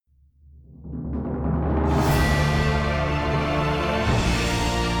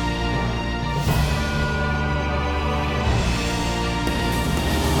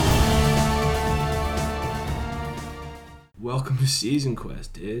welcome to Season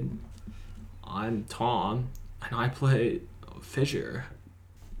Quest, dude. I'm Tom, and I play Fisher.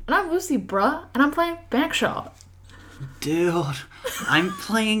 And I'm Lucy, bruh, and I'm playing Bankshot. Dude, I'm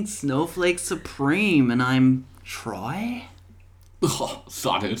playing Snowflake Supreme, and I'm Troy?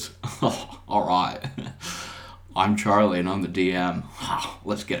 Got it. Alright. I'm Charlie, and I'm the DM.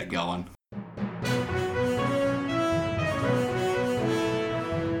 Let's get it going.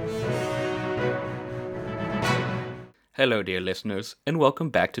 Hello, dear listeners, and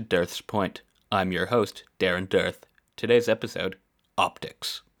welcome back to Dearth's Point. I'm your host, Darren Dearth. Today's episode,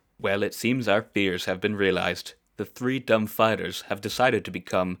 Optics. Well, it seems our fears have been realized. The three dumb fighters have decided to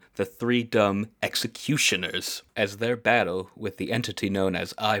become the three dumb executioners, as their battle with the entity known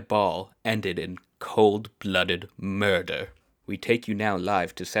as Eyeball ended in cold-blooded murder. We take you now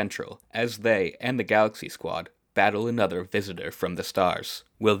live to Central, as they and the Galaxy Squad battle another visitor from the stars.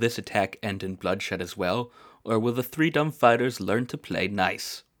 Will this attack end in bloodshed as well, or will the three dumb fighters learn to play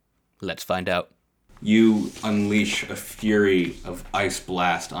nice? Let's find out. You unleash a fury of ice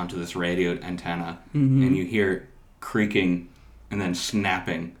blast onto this radio antenna, and you hear creaking and then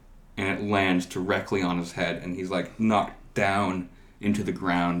snapping, and it lands directly on his head, and he's like knocked down into the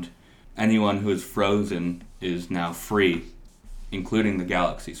ground. Anyone who is frozen is now free, including the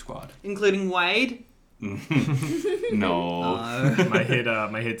Galaxy Squad. Including Wade? No. My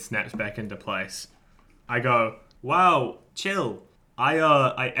head snaps back into place. I go, wow, chill.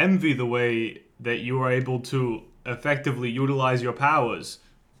 I envy the way that you are able to effectively utilize your powers.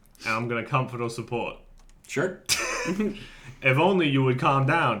 And I'm going to comfort or support. Sure. If only you would calm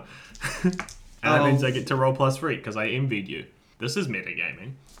down. And that means I get to roll +3 because I envied you. This is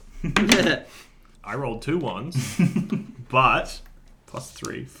metagaming. I rolled 2 ones, but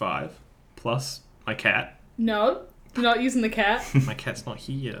 +3, 5, plus my cat. No, you're not using the cat. My cat's not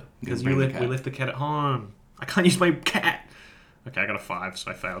here because bring we the cat. left the cat at home. I can't use my cat. Okay, I got a 5,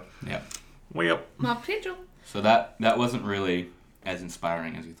 so I failed. Yeah. Well, Not potential. So that wasn't really as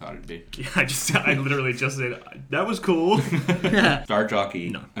inspiring as you thought it'd be. yeah, I literally just said that was cool. Star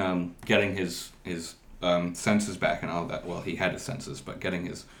Jockey, getting his senses back and all that. Well, he had his senses, but getting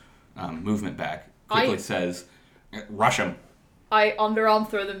his movement back quickly says, "Rush him." I underarm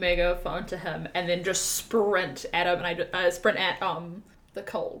throw the megaphone to him and then just sprint at him, and I sprint at the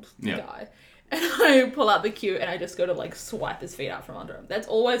cold guy. And I pull out the cue and I just go to like swipe his feet out from under him. That's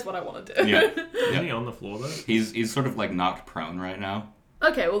always what I want to do. Yeah. Isn't he on the floor though? He's sort of like knocked prone right now.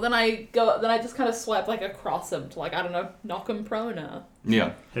 Okay, well then I just kind of swipe like across him to like, I don't know, knock him prone or...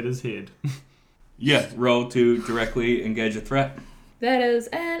 Yeah. Hit his head. Yeah. Roll to directly engage a threat. That is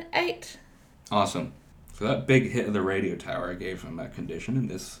an 8. Awesome. So that big hit of the radio tower I gave him that condition, and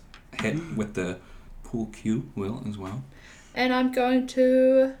this hit with the pool cue will as well. And I'm going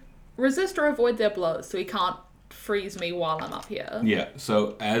to resist or avoid their blows so he can't freeze me while I'm up here. Yeah.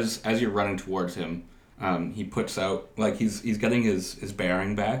 So as you're running towards him, he puts out like he's getting his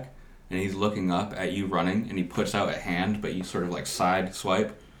bearing back, and he's looking up at you running, and he puts out a hand, but you sort of like side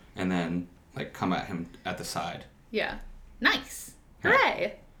swipe, and then like come at him at the side. Yeah. Nice.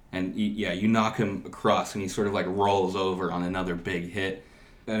 Hooray! And you knock him across, and he sort of like rolls over on another big hit.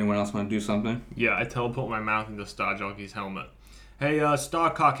 Anyone else want to do something? Yeah, I teleport my mouth into Star Jockey's helmet. Hey,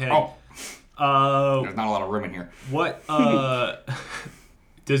 Star Cockhead. Oh. There's not a lot of room in here. What?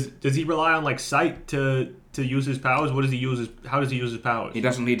 Does he rely on like sight to use his powers? What does he use? How does he use his powers? He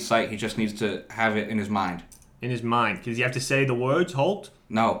doesn't need sight. He just needs to have it in his mind. In his mind. Does he have to say the words halt?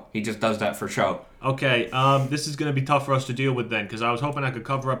 No, he just does that for show. Okay, this is going to be tough for us to deal with then, because I was hoping I could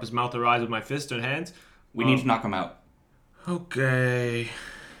cover up his mouth or eyes with my fist and hands. We need to knock him out. Okay.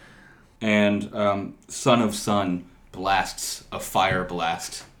 And Son of Sun blasts a fire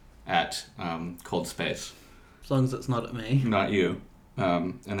blast at Cold Space. As long as it's not at me. Not you.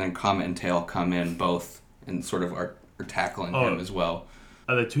 And then Comet and Tail come in both and sort of are tackling him as well.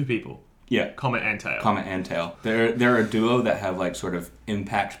 Are there 2 people? Yeah. Comet and Tail. Comet and Tail. They're a duo that have like sort of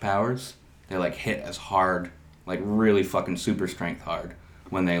impact powers. They like hit as hard, like really fucking super strength hard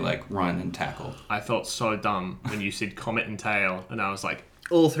when they like run and tackle. I felt so dumb when you said Comet and Tail, and I was like...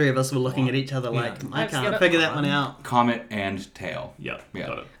 All 3 of us were looking at each other like, I can't figure that one out. Comet and Tail. Yeah.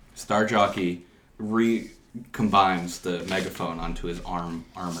 Got it. Star Jockey recombines the megaphone onto his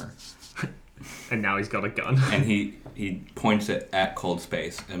armor. And now he's got a gun. And he points it at Cold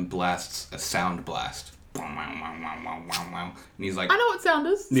Space and blasts a sound blast. And he's like, I know what sound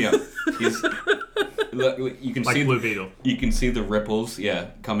is. yeah, you can Like see Blue Beetle. You can see the ripples,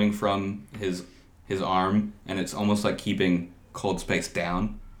 coming from his arm, and it's almost like keeping Cold Space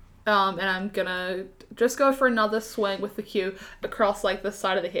down. And I'm gonna just go for another swing with the cue across like the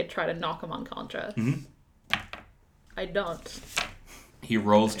side of the head, try to knock him unconscious. I don't. He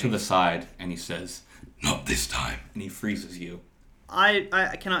rolls to the side and he says, "Not this time," and he freezes you.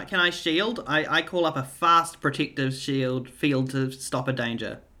 Can I shield? I call up a fast protective shield field to stop a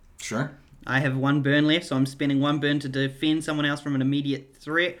danger. Sure. I have 1 burn left, so I'm spending 1 burn to defend someone else from an immediate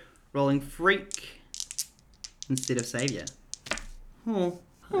threat. Rolling freak instead of savior. Oh.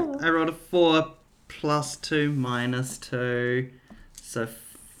 I rolled a 4 plus 2 minus 2. So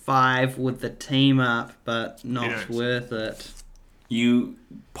 5 with the team up, but not worth it. You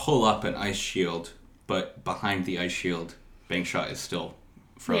pull up an ice shield, but behind the ice shield, Bangshot is still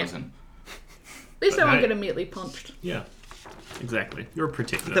frozen. Yeah. At least I won't get immediately punched. Yeah, exactly. You're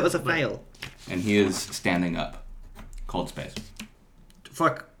protected. That was a fail. And he is standing up. Cold space.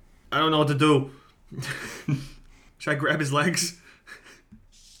 Fuck. I don't know what to do. Should I grab his legs?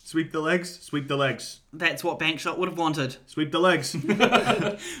 Sweep the legs? Sweep the legs. That's what Bankshot would have wanted. Sweep the legs.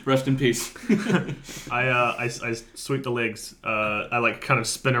 Rest in peace. I sweep the legs. I like kind of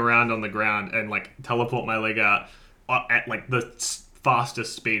spin around on the ground and like teleport my leg out at like the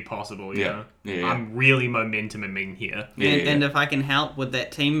fastest speed possible. You know? Yeah. I'm really momentum in here. And if I can help with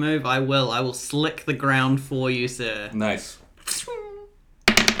that team move, I will. I will slick the ground for you, sir. Nice.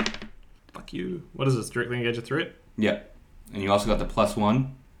 Fuck you. What is this? Directly engage a threat? Yep. And you also got the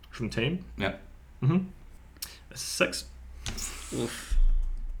 +1. From team? Yep. Mm-hmm. 6. Oof.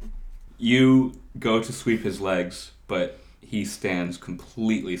 You go to sweep his legs, but he stands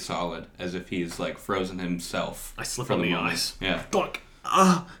completely solid, as if he's like frozen himself. I slip for on the moment. ice. Yeah. Fuck.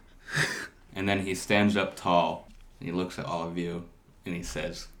 And then he stands up tall, and he looks at all of you, and he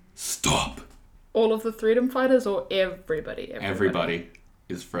says, "Stop!" All of the freedom fighters or everybody? Everybody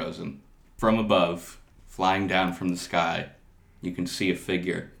is frozen. From above, flying down from the sky, you can see a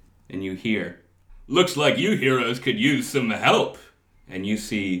figure, and you hear, "Looks like you heroes could use some help." And you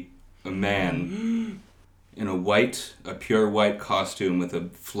see a man in a pure white costume with a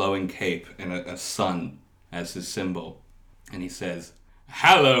flowing cape and a sun as his symbol. And he says,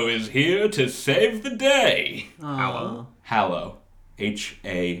 "Hallow is here to save the day." Hallow? Hallow.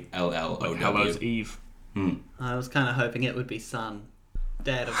 Hallow. Like Hallow's Eve. I was kind of hoping it would be Sun.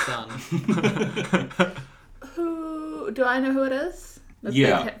 Dad of Sun. Who... Do I know who it is? That's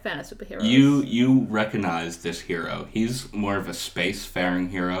Yeah. big fan of superheroes. You recognize this hero. He's more of a space-faring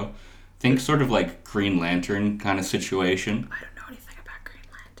hero. Think sort of like Green Lantern kind of situation. I don't know anything about Green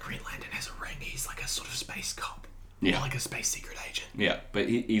Lantern. Green Lantern has a ring. He's like a sort of space cop. Yeah. Or like a space secret agent. Yeah, but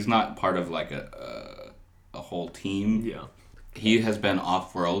he's not part of like a whole team. Yeah. He has been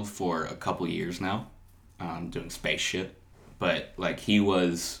off-world for a couple years now, doing space shit. But like he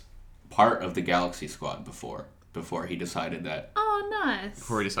was part of the Galaxy Squad before he decided that. Oh, nice.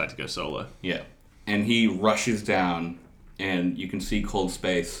 Before he decided to go solo. Yeah. And he rushes down, and you can see Cold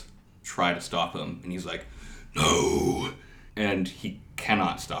Space try to stop him, and he's like, "No!" And he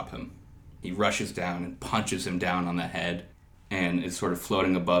cannot stop him. He rushes down and punches him down on the head, and is sort of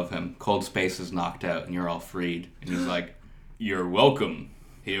floating above him. Cold Space is knocked out, and you're all freed. And he's like, "You're welcome,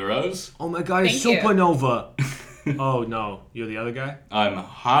 heroes. Oh my god, it's Thank you. Supernova! Oh no, you're the other guy? I'm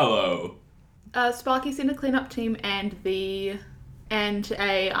Hallow." Sparky sent a cleanup team and a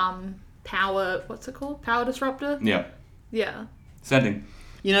power, what's it called? Power disruptor? Yeah. Yeah. Sending.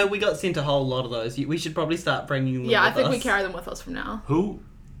 You know, we got sent a whole lot of those. We should probably start bringing them Yeah, I with think us. we carry them with us from now. Who?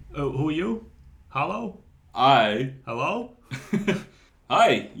 Who are you? Hello? Hello?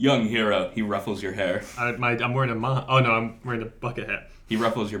 Hi, young hero. He ruffles your hair. I'm wearing I'm wearing a bucket hat. He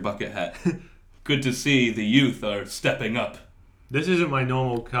ruffles your bucket hat. Good to see the youth are stepping up. This isn't my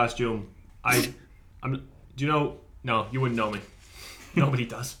normal costume. Do you know? No, you wouldn't know me. Nobody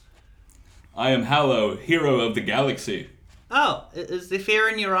does. I am Hallow, hero of the galaxy. Oh, is there fear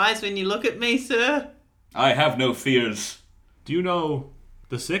in your eyes when you look at me, sir? I have no fears. Do you know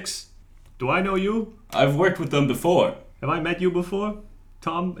the Six? Do I know you? I've worked with them before. Have I met you before?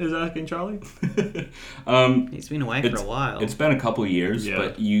 Tom is asking Charlie. He's been away for a while. It's been a couple years, Yeah.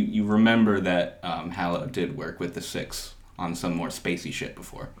 but you remember that Hallow did work with the Six on some more spacey shit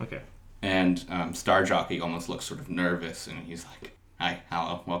before. Okay. And Star Jockey almost looks sort of nervous, and he's like, "Hi,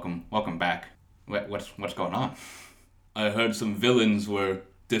 Hallow, welcome back. What's going on?" "I heard some villains were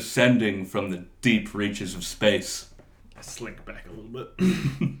descending from the deep reaches of space, I slink back a little bit.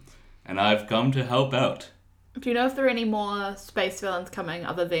 and I've come to help out." Do you know if there are any more space villains coming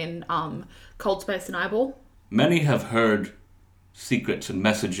other than Cold Space and Eyeball? Many have heard secrets and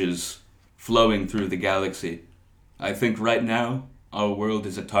messages flowing through the galaxy. I think right now, our world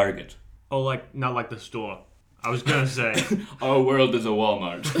is a target. Oh, not like the store. I was gonna say, Our world is a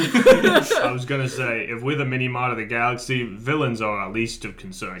Walmart. if we're the mini mart of the galaxy, villains are our least of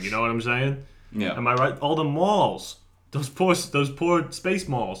concern. You know what I'm saying? Yeah. Am I right? All the malls. Those poor space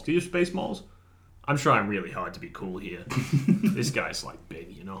malls. Do you have space malls? I'm trying really hard to be cool here. This guy's like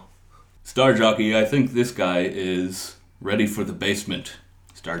big, you know. Star Jockey, I think this guy is ready for the basement.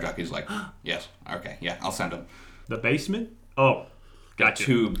 Star Jockey's like, yes, okay, yeah, I'll send him. The basement? Oh, gotcha. The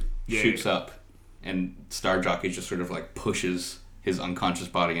tube Yeah, shoots yeah. up, and Star Jockey just sort of like pushes his unconscious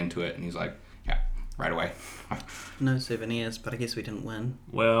body into it, and he's like, yeah, right away. No souvenirs, but I guess we didn't win.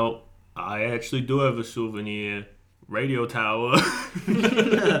 Well, I actually do have a souvenir. Radio tower.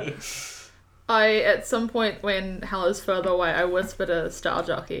 At some point when Hallow's further away, I whisper to Star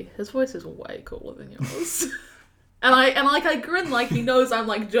Jockey, his voice is way cooler than yours. and I grin like he knows I'm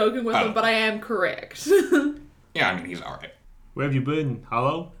like joking with him, but I am correct. Yeah, I mean, he's alright. Where have you been?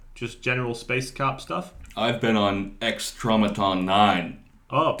 Hello? Just general space cop stuff? I've been on Extromaton 9,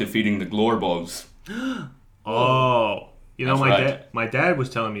 Oh. defeating the Glorbos. Oh. You know, That's right. my dad was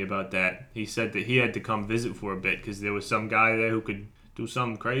telling me about that. He said that he had to come visit for a bit because there was some guy there who could do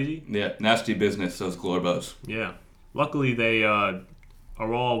something crazy. Yeah, nasty business, those Glorbos. Yeah. Luckily, they are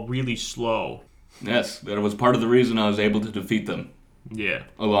all really slow. Yes, that was part of the reason I was able to defeat them, Yeah.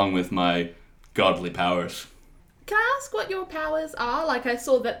 along with my godly powers. Can I ask what your powers are? Like, I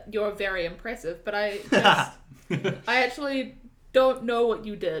saw that you're very impressive, but I actually don't know what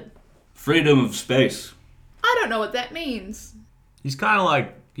you did. Freedom of space. I don't know what that means. He's kind of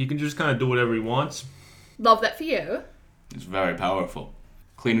like, he can just kind of do whatever he wants. Love that for you. It's very powerful.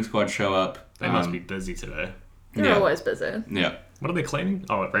 Cleaning squad show up. They must be busy today. You're Yeah. always busy. Yeah, What are they cleaning?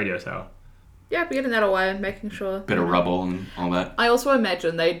 Oh, a radio tower. Yeah, but getting that away and making sure. bit of rubble and all that. I also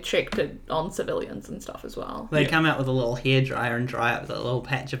imagine they checked it on civilians and stuff as well. They Yeah. come out with a little hairdryer and dry up the little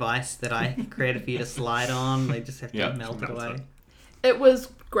patch of ice that I created for you to slide on. They just have to Yeah. melt it away. It was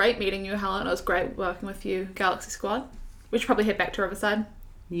great meeting you, Helen. It was great working with you, Galaxy Squad. We should probably head back to Riverside.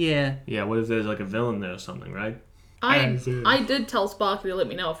 Yeah. Yeah, what if there's like a villain there or something, right? I did tell Sparky to let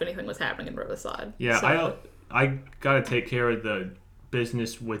me know if anything was happening in Riverside. Yeah, So- I gotta take care of the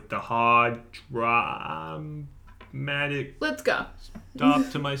business with the hard dramatic Let's go. stop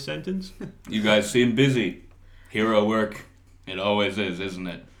to my sentence. You guys seem busy. Hero work. It always is, isn't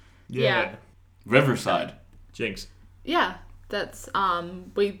it? Yeah. Riverside. Jinx. Yeah, that's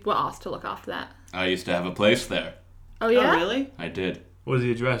we were asked to look after that. I used to have a place there. Oh yeah. Oh, really? I did. What was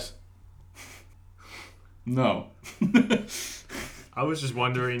the address? No. I was just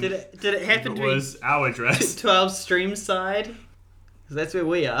wondering Did it if happen it to was our address. be 12 Streamside? Because that's where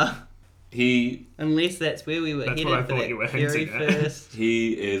we are. He Unless that's where we were That's headed what I for thought that you were very hinting at. first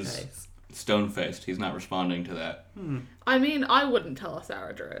is case. stone-faced. He's not responding to that. I mean, I wouldn't tell us our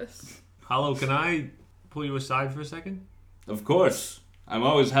address. Hello, can I pull you aside for a second? Of course. I'm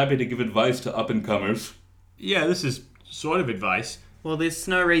always happy to give advice to up-and-comers. Yeah, this is sort of advice. Well, there's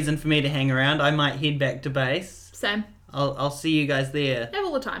no reason for me to hang around. I might head back to base. Sam, I'll see you guys there. have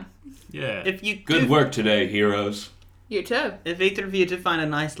all the time. Yeah. If you Good do- work today, heroes. You too. If either of you do find a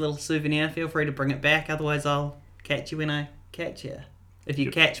nice little souvenir, feel free to bring it back. Otherwise, I'll catch you when I catch you. If you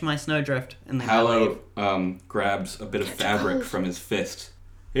catch my snowdrift, and then I leave. Hallow grabs a bit of fabric from his fist.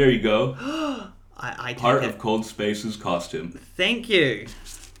 Here you go. I take Part it. of Cold Space's costume. Thank you.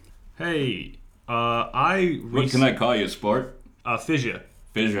 Hey, What can I call you, sport? Fissure.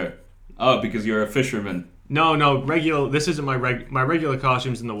 Fissure. Oh, because you're a fisherman. No, regular. This isn't my regular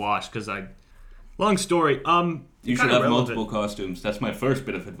costume's in the wash because I. Long story. You should kinda have relevant. multiple costumes. That's my first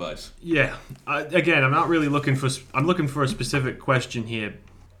bit of advice. Yeah. Again, I'm not really looking for. I'm looking for a specific question here.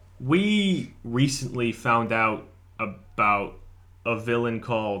 We recently found out about a villain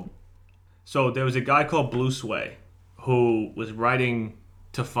called. So there was a guy called Blue Sway who was writing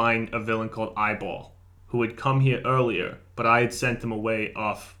to find a villain called Eyeball who had come here earlier, but I had sent him away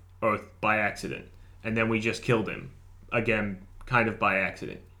off Earth by accident, and then we just killed him again, kind of by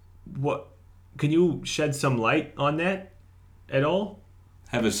accident. What? Can you shed some light on that at all?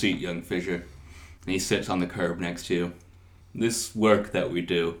 Have a seat, young Fissure. And he sits on the curb next to you. This work that we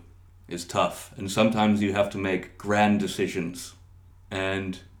do is tough, and sometimes you have to make grand decisions.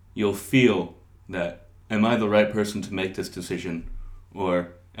 And you'll feel that, am I the right person to make this decision?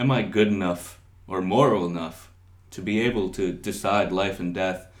 Or am I good enough or moral enough to be able to decide life and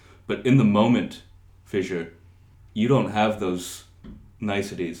death? But in the moment, Fissure, you don't have those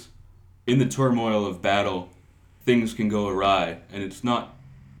niceties. In the turmoil of battle, things can go awry, and it's not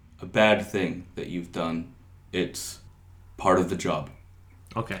a bad thing that you've done. It's part of the job.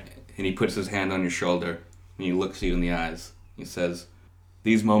 Okay. And he puts his hand on your shoulder, and he looks you in the eyes. He says,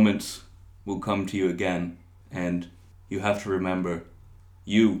 these moments will come to you again, and you have to remember,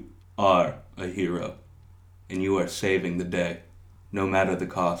 you are a hero, and you are saving the day, no matter the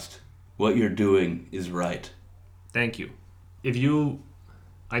cost. What you're doing is right, Thank you.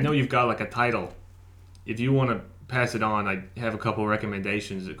 I know you've got like a title. If you want to pass it on, I have a couple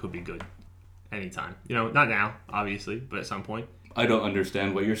recommendations that could be good. Anytime. Not now, obviously, but at some point. I don't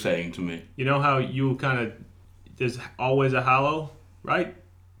understand what you're saying to me. You know how you there's always a Hallow, right?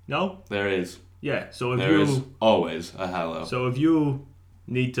 No? There is. Yeah, so if There is always a Hallow. So if you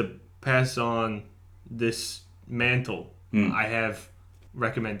need to pass on this mantle, I have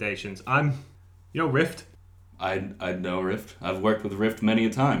recommendations. Rift. I know Rift. I've worked with Rift many a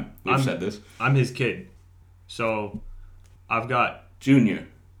time. We've said this. I'm his kid. So I've got... Junior.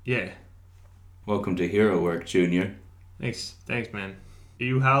 Yeah. Welcome to Hero Work, Junior. Thanks, man. Are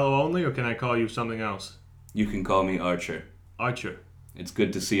you Hallow only, or can I call you something else? You can call me Archer. Archer. It's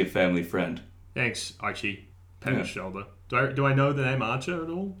good to see a family friend. Thanks, Archie. Pat on the shoulder. Do I know the name Archer at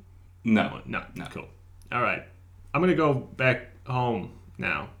all? No. No. Cool. All right. I'm going to go back home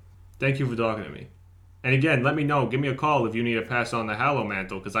now. Thank you for talking to me. And again, let me know. Give me a call if you need to pass on the Hallow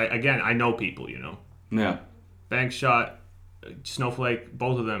mantle, because I know people, Yeah. Bankshot, Snowflake,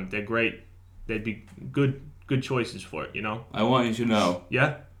 both of them, they're great. They'd be good choices for it, I want you to know.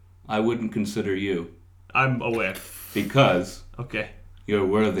 Yeah? I wouldn't consider you. I'm aware. Because Okay. you're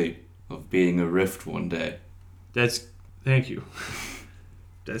worthy of being a Rift one day. Thank you.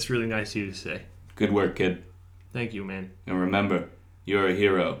 That's really nice of you to say. Good work, kid. Thank you, man. And remember, you're a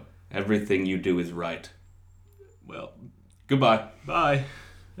hero. Everything you do is right. Well, Goodbye. bye.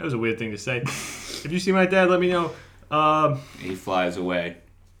 That was a weird thing to say. If you see my dad, let me know. He flies away.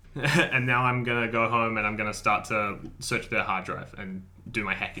 And now I'm going to go home and I'm going to start to search their hard drive and do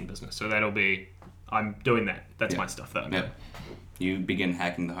my hacking business. So I'm doing that. That's my stuff that I'm doing. You begin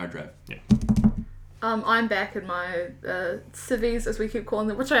hacking the hard drive. Yeah. I'm back in my civvies, as we keep calling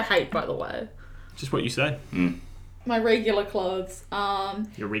them, which I hate, by the way. Just what you say. My regular clothes.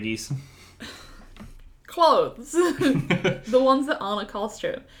 Your riggies. Clothes. The ones that aren't a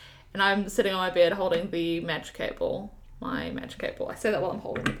costume. And I'm sitting on my bed holding the match cable. My match cable. I say that while I'm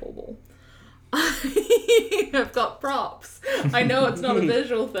holding the pool ball. I've got props. I know it's not a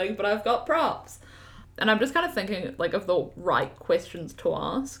visual thing, but I've got props. And I'm just kind of thinking, of the right questions to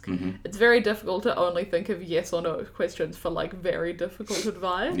ask. Mm-hmm. It's very difficult to only think of yes or no questions for, very difficult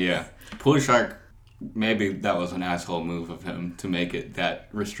advice. Yeah. Pool Shark, maybe that was an asshole move of him to make it that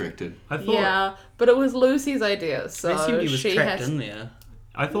restricted. I thought... Yeah, but it was Lucy's idea, so I assumed he was she trapped has... in there.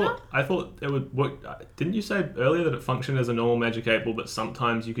 I thought it would work. Didn't you say earlier that it functioned as a normal magic 8-ball, but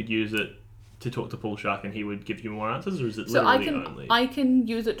sometimes you could use it to talk to Pool Shark and he would give you more answers, or is it literally only? I can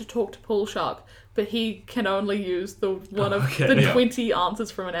use it to talk to Pool Shark, but he can only use the 20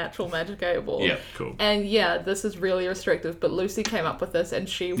 answers from an actual magic 8-ball. Yeah, cool. And this is really restrictive, but Lucy came up with this and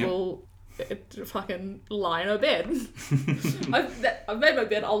she will fucking lie in her bed. I've made my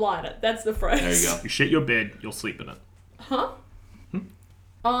bed, I'll lie in it. That's the phrase. There you go. You shit your bed, you'll sleep in it. Huh?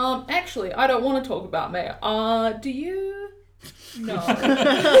 Actually, I don't want to talk about me. Do you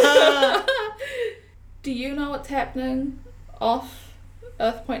know? Do you know what's happening off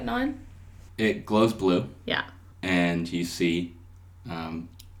Earth.9? It glows blue, Yeah. and you see,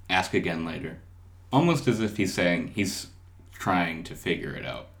 ask again later. Almost as if he's saying he's trying to figure it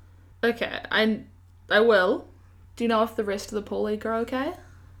out. Okay, I will. Do you know if the rest of the pool league are okay?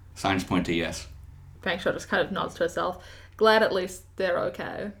 Signs point to yes. Bankshot just kind of nods to herself. Glad at least they're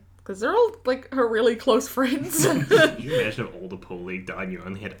okay. Because they're all, her really close friends. Could you imagine if all the pool league died and you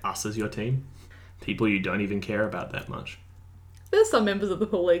only had us as your team? People you don't even care about that much. There's some members of the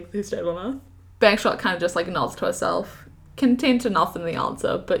pool league who stayed on Earth. Bankshot kind of just, nods to herself. Content enough in the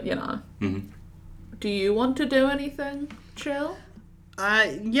answer, but, Mm-hmm. Do you want to do anything, Chill?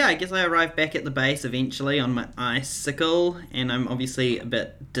 Yeah, I guess I arrived back at the base eventually on my icicle, and I'm obviously a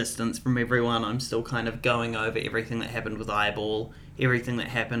bit distanced from everyone. I'm still kind of going over everything that happened with Eyeball, everything that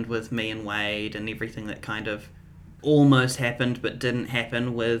happened with me and Wade, and everything that kind of almost happened but didn't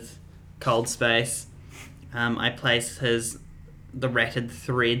happen with Cold Space. I place the ratted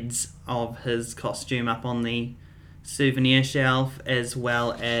threads of his costume up on the souvenir shelf, as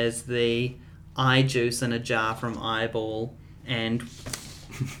well as the eye juice in a jar from Eyeball. And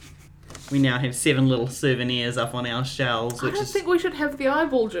we now have 7 little souvenirs up on our shelves. I don't think we should have the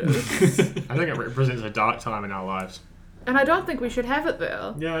eyeball juice. I think it represents a dark time in our lives. And I don't think we should have it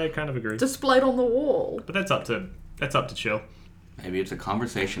there. Yeah, I kind of agree. Displayed on the wall. But that's up to Chill. Maybe it's a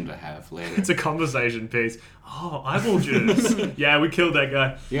conversation to have later. It's a conversation piece. Oh, eyeball juice. Yeah, we killed that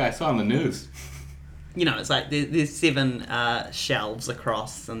guy. Yeah, I saw on the news. It's like there's 7 shelves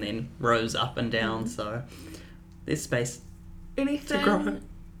across and then rows up and down, so there's space.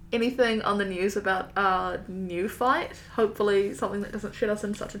 Anything on the news about our new fight? Hopefully something that doesn't shit us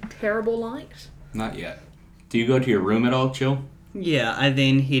in such a terrible light. Not yet. Do you go to your room at all, Chill? Yeah, I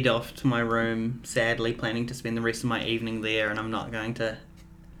then head off to my room, sadly planning to spend the rest of my evening there, and I'm not going to...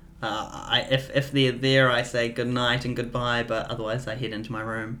 if they're there, I say good night and goodbye, but otherwise I head into my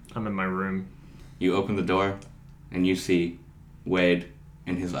room. I'm in my room. You open the door, and you see Wade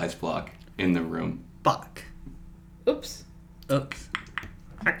and his ice block in the room. Fuck. Oops.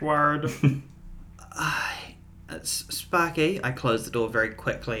 Backward. Sparky, I closed the door very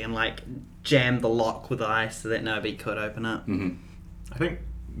quickly and, jammed the lock with ice so that nobody could open it. Mm-hmm. I think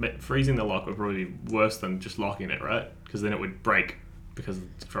freezing the lock would probably be worse than just locking it, right? Because then it would break because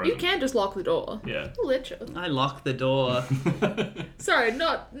it's frozen. You can just lock the door. Yeah. I'll let you. I locked the door. Sorry,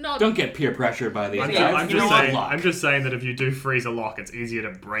 not. Don't get peer pressured by these I'm, guys. I'm just saying that if you do freeze a lock, it's easier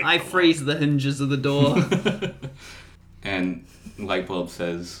to break. I the freeze the hinges of the door. And Lightbulb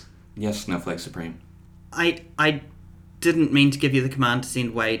says, "Yes, Snowflake Supreme." I didn't mean to give you the command to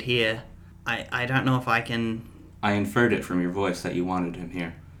send Wade here. I don't know if I can... I inferred it from your voice that you wanted him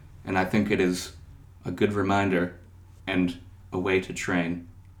here, and I think it is a good reminder and a way to train.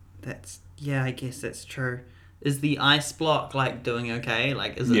 Yeah, I guess that's true. Is the ice block, doing okay?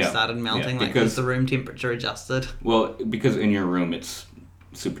 Is it started melting? Yeah, Is the room temperature adjusted? Well, because in your room it's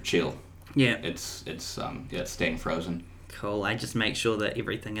super chill. Yeah. It's staying frozen. Cool. I just make sure that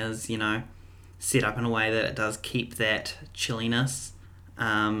everything is, set up in a way that it does keep that chilliness.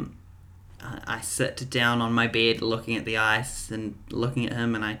 I sit down on my bed looking at the ice and looking at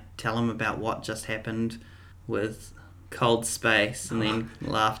him, and I tell him about what just happened with Cold Space, and then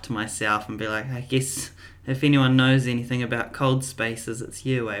laugh to myself and be like, I guess if anyone knows anything about cold spaces, it's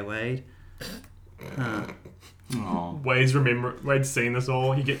you, Wade? Aww. Wade's seen this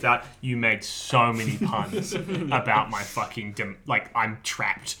all. He gets out. You made so many puns about my fucking... I'm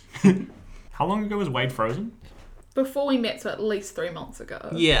trapped. How long ago was Wade frozen? Before we met, so at least 3 months ago.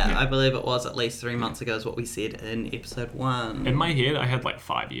 Yeah, I believe it was at least 3 months ago is what we said in episode 1. In my head, I had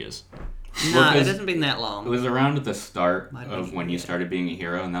 5 years. No, Well, it hasn't been that long. It was around at the start Might of be, when you yeah. started being a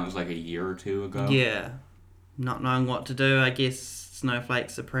hero, and that was a year or two ago. Yeah. Not knowing what to do, I guess Snowflake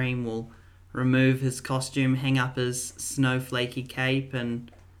Supreme will remove his costume, hang up his snowflakey cape,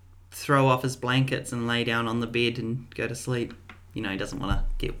 and throw off his blankets and lay down on the bed and go to sleep. He doesn't want to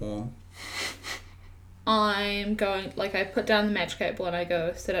get warm. I'm going, I put down the match cable and I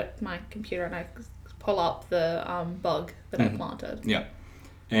go sit at my computer and I pull up the bug that I planted. Yeah.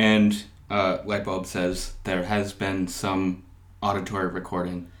 And Lightbulb says, there has been some auditory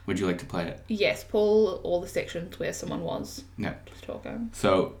recording. Would you like to play it? Yes, pull all the sections where someone was Yeah. just talking.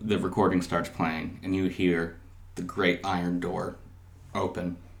 So the recording starts playing, and you hear the great iron door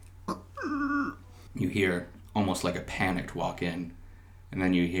open. You hear almost like a panicked walk in, and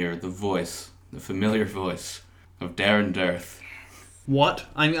then you hear the familiar voice of Darren Dirth What?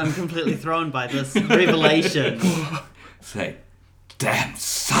 I'm completely thrown by this revelation. say, "Damn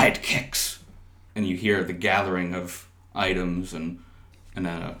sidekicks!" And you hear the gathering of items and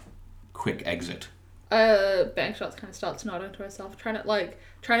a quick exit. Bankshot kind of starts nodding to herself, trying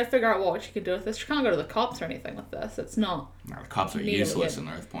to figure out what she can do with this. She can't go to the cops or anything with this. It's not. Now, the cops are Nearly useless it. in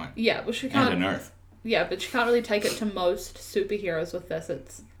Earth Point. Yeah, but she can't. And in Earth. Yeah, but she can't really take it to most superheroes with this.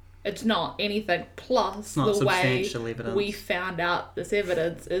 It's not anything. Plus, not the way substantial evidence. we found out this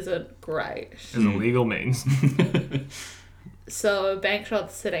evidence isn't great. As a legal means. So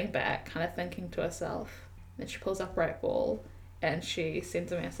Bankshot's sitting back, kind of thinking to herself. Then she pulls up Rackball and she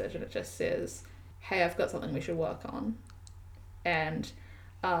sends a message, and it just says, "Hey, I've got something we should work on," and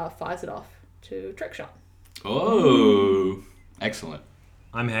fires it off to Trickshot. Oh, excellent.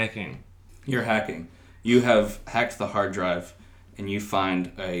 I'm hacking. You're hacking. You have hacked the hard drive, and you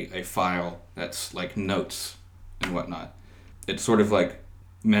find a file that's like notes and whatnot. It's sort of like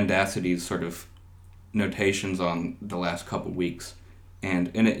Mendacity's sort of notations on the last couple weeks, and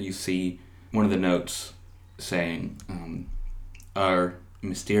in it you see one of the notes saying, our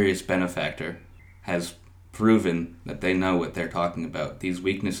mysterious benefactor has proven that they know what they're talking about. These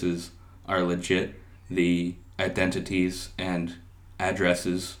weaknesses are legit. The identities and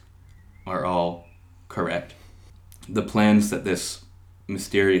addresses are all correct. The plans that this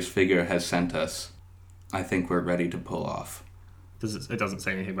mysterious figure has sent us, I think we're ready to pull off. It doesn't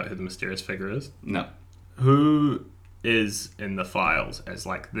say anything about who the mysterious figure is. No. Who is in the files as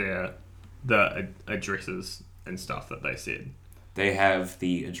the addresses and stuff that they said? They have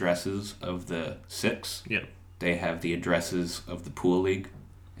the addresses of the Six. Yeah. They have the addresses of the Pool League.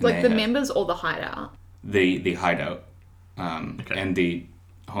 And Like they the have members or the hideout? The hideout. Okay. And the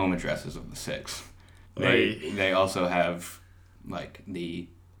home addresses of the Six. They also have like the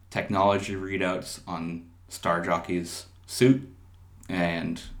technology readouts on Star Jockey's suit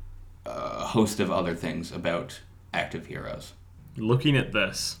and a host of other things about active heroes. Looking at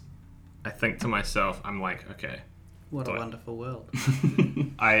this, I think to myself, I'm like, okay, What a wonderful world.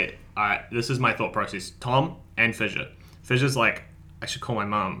 this is my thought process. Tom and Fissure. Fissure's like, I should call my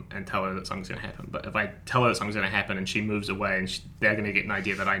mum and tell her that something's going to happen. But if I tell her that something's going to happen and she moves away and they're going to get an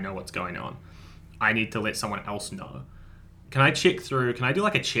idea that I know what's going on, I need to let someone else know. Can I do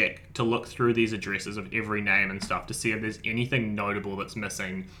like a check to look through these addresses of every name and stuff to see if there's anything notable that's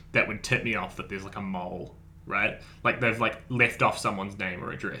missing that would tip me off that there's like a mole, right? Like they've like left off someone's name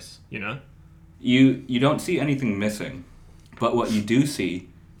or address, you know? You don't see anything missing, but what you do see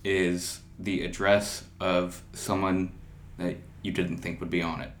is the address of someone that you didn't think would be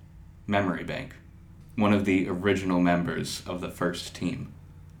on it. Memory Bank. One of the original members of the first team.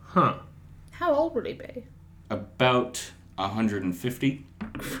 Huh. How old would he be? About 150.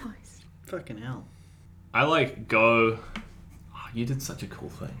 Christ. Fucking hell. I like go. Oh, you did such a cool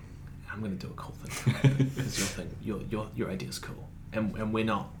thing. I'm gonna do a cool thing because your idea's cool, and we're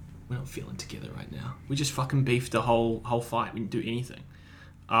not feeling together right now. We just fucking beefed the whole fight. We didn't do anything.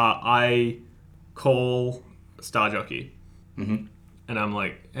 I call Star Jockey, and I'm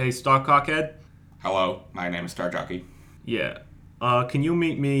like, "Hey, Star Cockhead." Hello, my name is Star Jockey. Yeah. Can you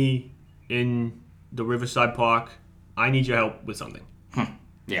meet me in the Riverside Park? I need your help with something.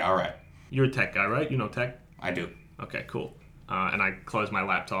 Yeah, alright. You're a tech guy, right? You know tech? I do. Okay, cool. And I close my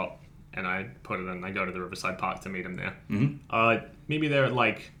laptop and I put it in. I go to the Riverside Park to meet him there. Maybe they're at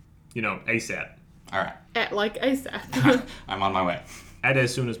like, ASAP. Alright. At like ASAP. I'm on my way. At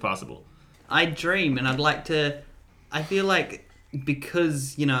as soon as possible. I dream and I'd like to... I feel like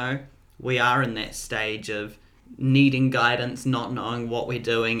because, we are in that stage of needing guidance, not knowing what we're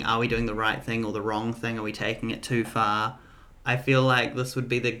doing, are we doing the right thing or the wrong thing, are we taking it too far? I feel like this would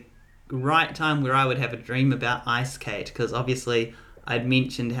be the right time where I would have a dream about Ice Kate, because obviously I'd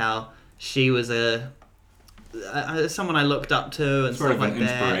mentioned how she was someone I looked up to and Sort stuff of an like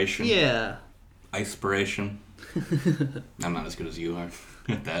that. inspiration. Yeah. Icepiration. I'm not as good as you are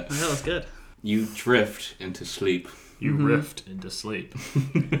at that. That was good. You drift into sleep. You rift into sleep.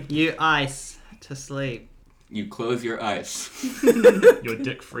 You ice to sleep. You close your eyes. Your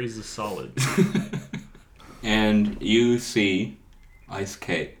dick freezes solid. And you see Ice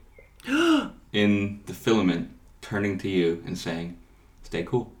Kate in the filament turning to you and saying, "Stay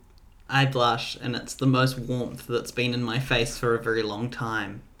cool." I blush, and it's the most warmth that's been in my face for a very long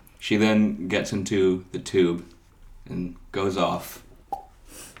time. She then gets into the tube and goes off.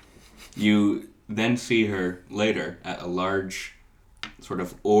 You then see her later at a large sort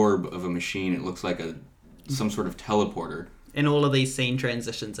of orb of a machine. It looks like some sort of teleporter. And all of these scene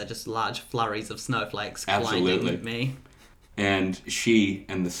transitions are just large flurries of snowflakes Absolutely. blinding me. And she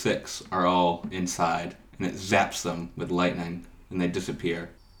and the six are all inside, and it zaps them with lightning, and they disappear.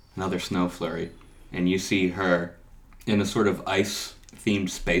 Another snow flurry. And you see her in a sort of ice-themed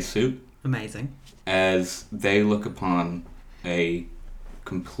spacesuit Amazing. as they look upon a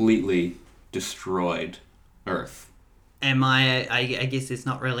completely destroyed Earth. Am I guess it's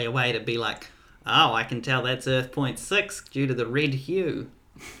not really a way to be like, oh, I can tell that's Earth Point 6 due to the red hue.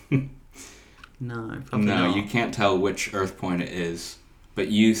 No, probably No, not. you can't tell which Earth point it is, but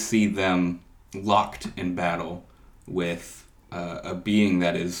you see them locked in battle with a being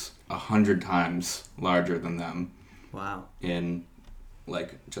that is 100 times larger than them Wow. in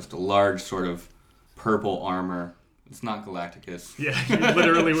like just a large sort of purple armor. It's not Galacticus. Yeah, you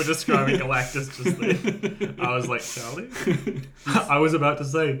literally were describing Galactus just then. I was like, Charlie? I was about to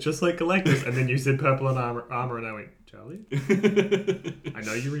say, just like Galactus, and then you said purple and armor, and I went, Charlie? I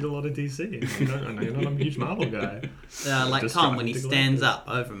know you read a lot of DC. I know you're not a huge Marvel guy. Like Just Tom when he trying to stands Galactus. up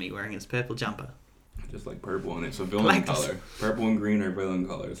over me wearing his purple jumper. Just like purple, and it's a villain Galactus. color. Purple and green are villain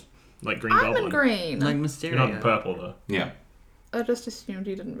colors. Like Green I'm Goblin. in green. Like You're Mysterio. not purple, though. Yeah. I just assumed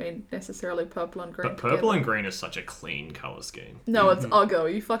you didn't mean necessarily purple and green. But purple together. and green is such a clean color scheme. No, it's Uggo. Are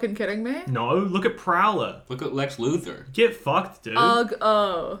you fucking kidding me? No, look at Prowler. Look at Lex Luthor. Get fucked, dude.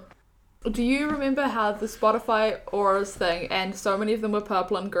 Uggo. Do you remember how the Spotify auras thing, and so many of them were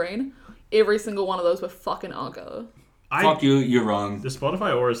purple and green? Every single one of those were fucking Uggo. Fuck you, you're wrong. The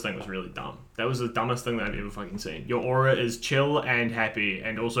Spotify auras thing was really dumb. That was the dumbest thing that I've ever fucking seen. Your aura is chill and happy,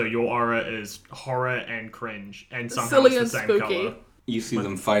 and also your aura is horror and cringe, and somehow Silly it's the and same spooky. color. You see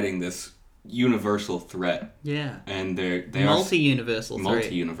them fighting this universal threat, Yeah. and they Multi-universal are threat.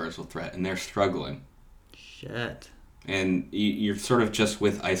 multi-universal threat, and they're struggling. Shit. And you're sort of just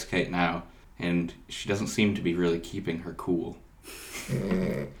with Ice Kate now, and she doesn't seem to be really keeping her cool.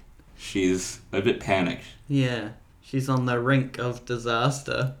 She's a bit panicked. Yeah. She's on the rink of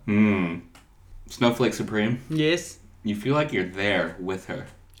disaster. Snowflake Supreme, Yes. you feel like you're there with her.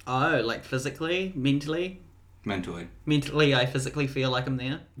 Oh, like physically, mentally? Mentally. Mentally, I physically feel like I'm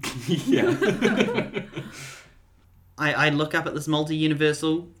there. Yeah. I look up at this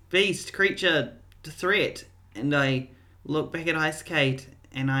multi-universal beast, creature, threat, and I look back at Ice Kate,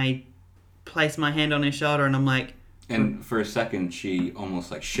 and I place my hand on her shoulder, and I'm like... And for a second, she almost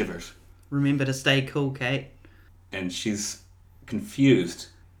like shivers. Remember to stay cool, Kate. And she's confused.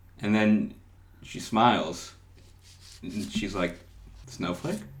 And then she smiles. And she's like,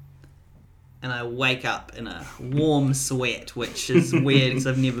 Snowflake? And I wake up in a warm sweat, which is weird because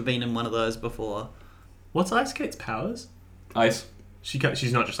I've never been in one of those before. What's Ice Skate's powers? Ice.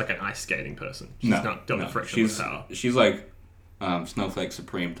 She's not just like an ice skating person. She's not got the frictionless power. She's like Snowflake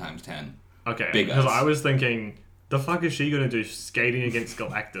Supreme times 10. Okay, Big because ice. I was thinking, the fuck is she gonna do skating against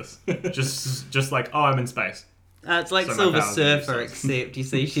Galactus? just like, oh, I'm in space. It's like So my Silver powers are Surfer, useless. except you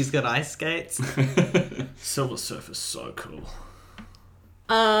see she's got ice skates. Silver Surfer's so cool.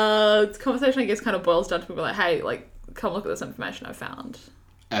 The conversation, I guess, kind of boils down to people like, hey, like, come look at this information I found.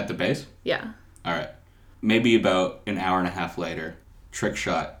 At the base? Yeah. All right. Maybe about an hour and a half later,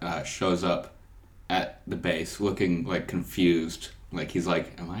 Trickshot shows up at the base looking like confused. Like he's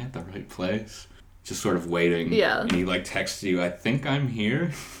like, am I at the right place? Just sort of waiting. Yeah. And he like texts you, I think I'm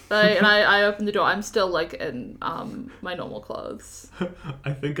here. I open the door. I'm still, like, in my normal clothes.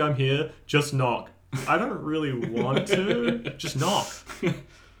 I think I'm here. Just knock. I don't really want to. Just knock.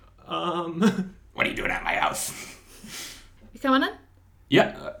 What are you doing at my house? You coming in?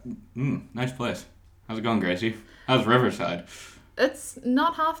 Yeah. Nice place. How's it going, Gracie? How's Riverside? It's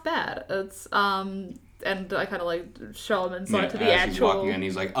not half bad. It's, and I kind of, like, show him inside to the as he's walking actual in,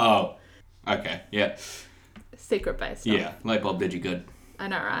 he's like, oh, okay, yeah. secret base stuff. Yeah, light bulb did you good. I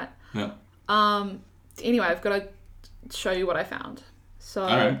know, right? Yeah. Anyway, I've got to show you what I found. So,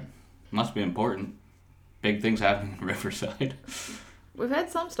 All right. Must be important. Big things happening in Riverside. we've had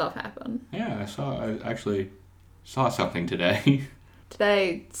some stuff happen. Yeah, I actually saw something today.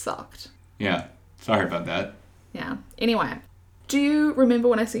 Today sucked. Yeah, sorry about that. Yeah. Anyway, do you remember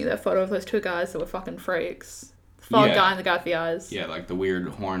when I sent you that photo of those two guys that were fucking freaks? The fog Yeah. guy and the guy with the eyes. Yeah, like the weird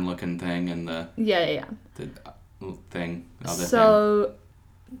horn-looking thing and the Yeah. thing, the other thing. So,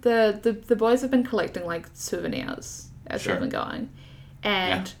 the boys have been collecting, like, souvenirs as Sure. they've been going.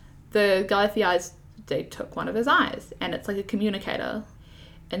 And the guy with the eyes, they took one of his eyes. And it's like a communicator.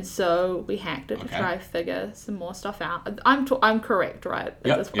 And so we hacked it to Okay. try to figure some more stuff out. I'm correct, right? At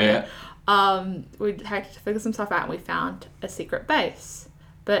Yep, this point. yeah. We hacked to figure some stuff out and we found a secret base.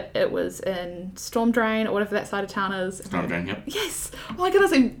 But it was in Storm Drain or whatever that side of town is. Storm Drain, yep. Yes! Oh my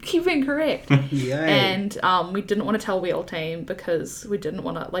goodness, I keep being correct. Yay. And we didn't want to tell Wheel Team because we didn't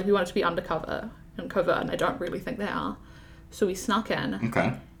want to, like, we wanted to be undercover and covert, and I don't really think they are. So we snuck in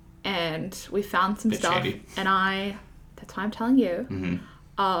Okay. and we found some Bit stuff. shady. And that's why I'm telling you. Mm-hmm.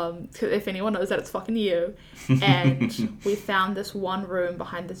 'Cause if anyone knows that, it's fucking you. And we found this one room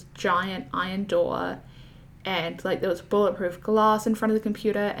behind this giant iron door, and like there was bulletproof glass in front of the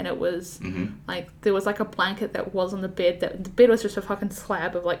computer, and it was like there was like a blanket that was on the bed. That the bed was just a fucking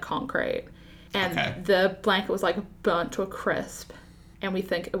slab of like concrete, and the blanket was like burnt to a crisp, and we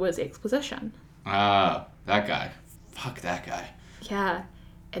think it was exposition. Ah, that guy. Fuck that guy. Yeah,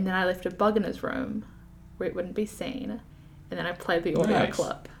 and then I left a bug in his room where it wouldn't be seen. And then I played the audio Nice.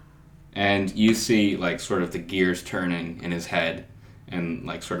 clip. And you see, like, sort of the gears turning in his head and,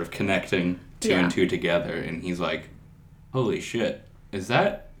 like, sort of connecting two and two together. And he's like, holy shit. Is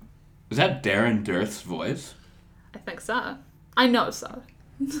that Darren Durth's voice? I think so. I know so.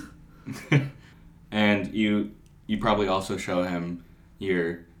 And you probably also show him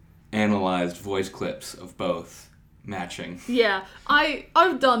your analyzed voice clips of both matching. Yeah,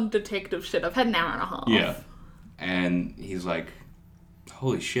 I've done detective shit. I've had an hour and a half. Yeah. And he's like,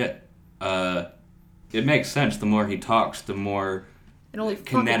 holy shit. It makes sense. The more he talks, the more And all he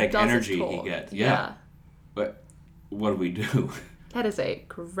fucking kinetic does is energy he talk. gets. Yeah. But what do we do? That is a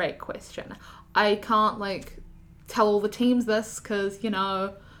great question. I can't, like, tell all the teams this because, you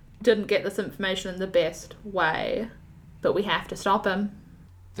know, didn't get this information in the best way. But we have to stop him.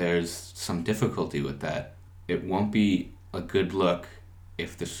 There's some difficulty with that. It won't be a good look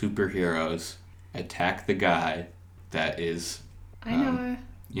if the superheroes attack the guy that is, I know.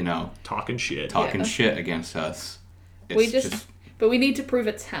 you know, Talking shit. Yeah. shit against us. It's We just, but we need to prove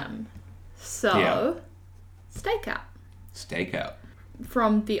it's him. So, Yeah. stakeout. stakeout.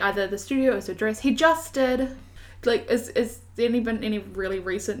 From either the studio or his address. He just did. Like, is there been any really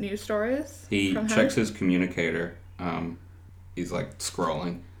recent news stories? He from him? checks his communicator. He's like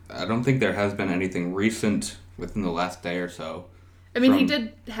scrolling. I don't think there has been anything recent within the last day or so. I mean, he from-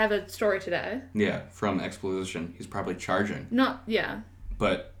 did have a story today. Yeah, from Exposition. He's probably charging. Not, yeah.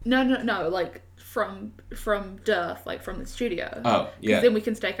 but No, like from Dirth, like from the studio. oh yeah, Then we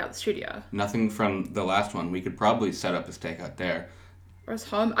can stake out the studio. nothing from the last one. We could probably set up a stakeout there. Or his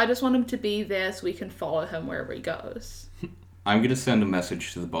home. I just want him to be there so we can follow him wherever he goes. I'm gonna send a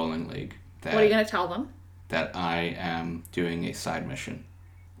message to the bowling league that What are you going to tell them? that I am doing a side mission,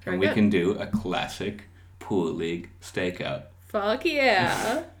 Very and we good. can do a classic pool league stakeout. Fuck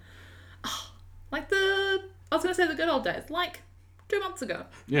yeah. I was going to say the good old days. Like 2 months ago.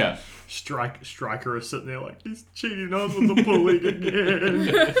 Yeah. Striker is sitting there like, he's cheating us with the bullying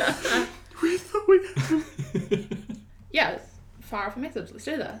again. We thought we had Yeah, fire off a message. Let's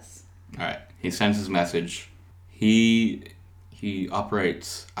do this. All right. He sends his message. He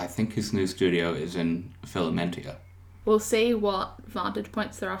operates. I think his new studio is in Filamentia. We'll see what vantage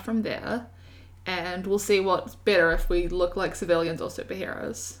points there are from there. And we'll see what's better if we look like civilians or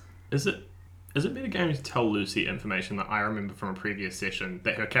superheroes. Is it metagaming to tell Lucy information that I remember from a previous session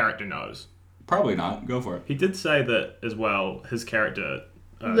that her character knows? Probably not. Go for it. He did say that as well. His character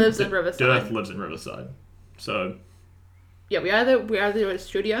Lives in Riverside. Dirth lives in Riverside. So Yeah, we either at his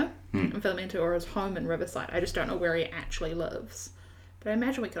studio in Filamentia or his home in Riverside. I just don't know where he actually lives. But I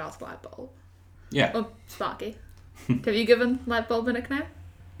imagine we could ask Lightbulb. Yeah. Or Sparky. Have you given Lightbulb a nickname?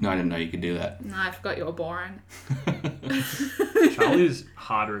 No, I didn't know you could do that. No, I forgot you were boring. Charlie's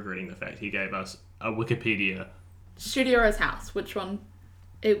hard regretting the fact he gave us a Wikipedia. Studio or his house? Which one?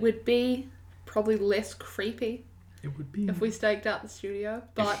 It would be probably less creepy It would be. if we staked out the studio.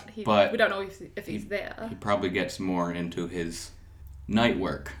 But, but we don't know if he's there. He probably gets more into his night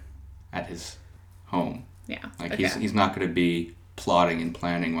work at his home. Yeah. Like okay. he's not going to be plotting and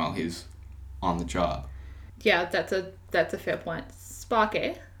planning while he's on the job. Yeah, that's a fair point.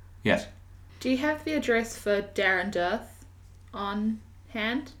 Sparky, Yes, do you have the address for Darren Dirth on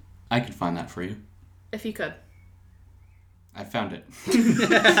hand? I could find that for you. If you could. I found it.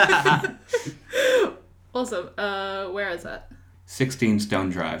 Awesome. Where is it? 16 Stone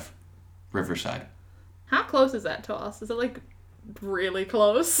Drive, Riverside. How close is that to us? Is it like really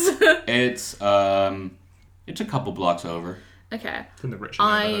close? It's a couple blocks over. Okay. It's in the rich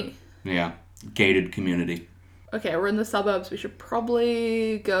neighborhood. Yeah, gated community. Okay, we're in the suburbs. We should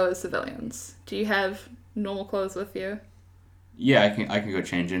probably go as civilians. Do you have normal clothes with you? Yeah, I can go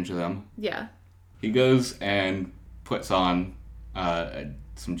change into them. Yeah. He goes and puts on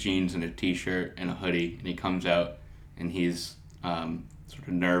some jeans and a t-shirt and a hoodie, and he comes out and he's sort of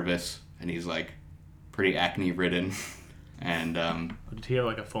nervous and he's like pretty acne ridden and Did he have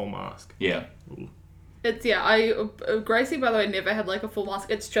like a full mask? yeah. Ooh. It's, Gracie, by the way, never had like a full mask.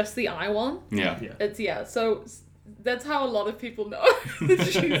 It's just the eye one. Yeah. Yeah. It's, so that's how a lot of people know.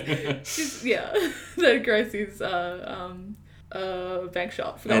 she's that Gracie's, bank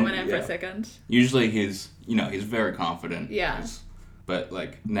shot. Forgot And, my name for yeah. a second. Usually he's very confident. Yeah. But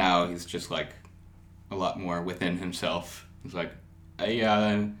like now he's just like a lot more within himself. He's like, hey,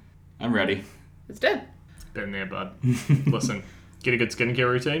 I'm ready. It's dead. Been there, bud. Listen, get a good skincare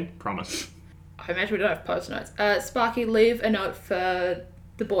routine. Promise. I imagine we don't have post notes. Sparky, leave a note for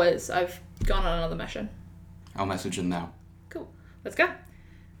the boys. I've gone on another mission. I'll message him now. Cool. Let's go.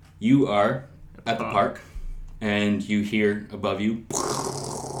 You are at the park, and you hear above you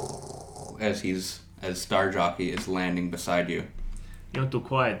as Star Jockey is landing beside you. You don't do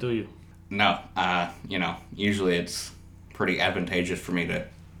quiet, do you? No, usually it's pretty advantageous for me to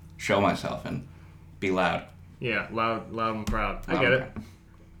show myself and be loud. Yeah, loud and proud. I Loud get and it.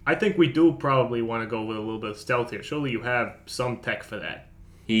 I think we do probably want to go with a little bit of stealth here. Surely you have some tech for that.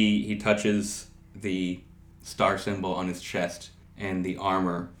 He touches the star symbol on his chest, and the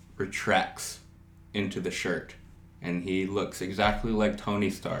armor retracts into the shirt, and he looks exactly like Tony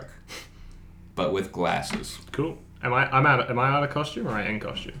Stark, but with glasses. Cool. Am I out of costume or am I in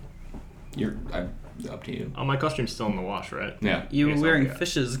costume? Up to you. Oh, my costume's still in the wash, right? Yeah. You were Yes, I'll wearing be out.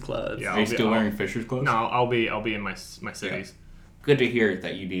 Fisher's clothes. Yeah. Are you still wearing Fisher's clothes? No, I'll be in my cities. Good to hear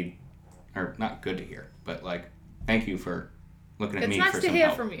that you need, or not good to hear, but like, thank you for looking at It's me nice for to some hear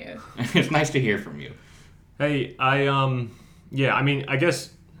help. from you. It's nice to hear from you. Hey, I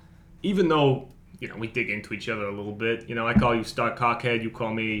guess even though, we dig into each other a little bit, I call you Stark Cockhead, you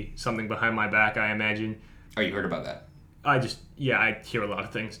call me something behind my back, I imagine. Oh, you heard about that? I hear a lot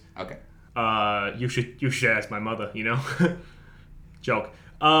of things. Okay. You should ask my mother, Joke.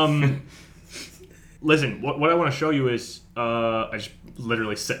 Listen, what I want to show you is, I just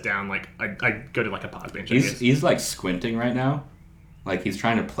literally sit down, like, I go to like a park bench, I guess. He's like squinting right now, like he's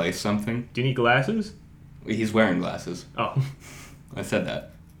trying to place something. Do you need glasses? He's wearing glasses. Oh, I said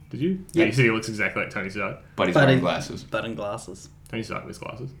that, did you? Yeah. You said he looks exactly like Tony Stark. but he's But wearing he- glasses. Button glasses. Tony Stark wears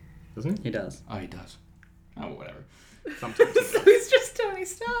glasses, doesn't he? He does. Oh, he does. Oh, whatever. Sometimes he So does. he's just Tony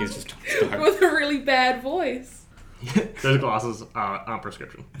Stark. He's just Tony Stark. With a really bad voice. Those glasses aren't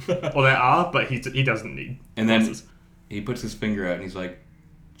prescription. Well, they are, but he doesn't need And then glasses. he puts his finger out and he's like,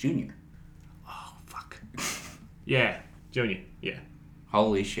 Junior. Oh, fuck. Yeah, Junior. Yeah.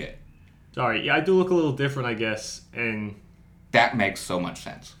 Holy shit. Sorry. Yeah, I do look a little different, I guess. And That makes so much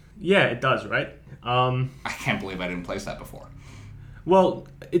sense. yeah, it does, right? I can't believe I didn't place that before. Well,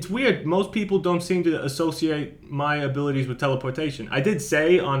 it's weird. Most people don't seem to associate my abilities with teleportation. I did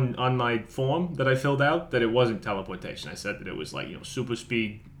say on my form that I filled out that it wasn't teleportation. I said that it was like, super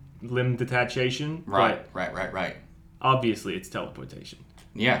speed limb detachation. Right. But obviously, it's teleportation.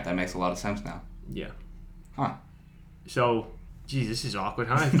 Yeah, that makes a lot of sense now. Yeah. Huh. So, geez, this is awkward,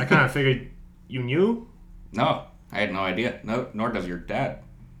 huh? I kind of figured you knew. No, I had no idea. No, nor does your dad.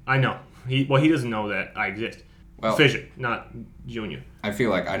 I know. He doesn't know that I exist. Well, Fisher, not Junior. I feel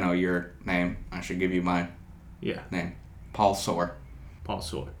like I know your name. I should give you my Yeah, name. Paul Soar. Paul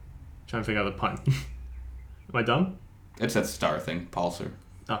Sword. Trying to figure out the pun. Am I dumb? It's that star thing, Pulsar.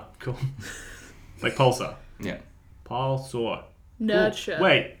 Oh, cool. Like Pulsar. Yeah. Paul Sword. Nerd Ooh, shit.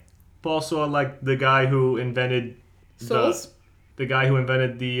 Wait, Paul Sword, like the guy who invented Souls? the guy who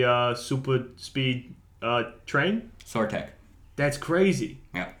invented the super speed train? Sortek. That's crazy.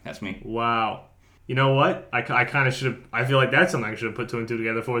 Yeah, that's me. Wow. You know what? I kind of should have. I feel like that's something I should have put two and two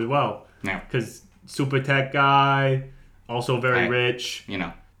together for as well. Yeah. Because super tech guy, also very Hey. rich, You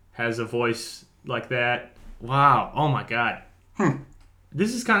know. has a voice like that. Wow. Oh my god.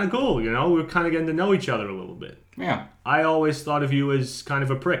 This is kind of cool. We're kind of getting to know each other a little bit. Yeah. I always thought of you as kind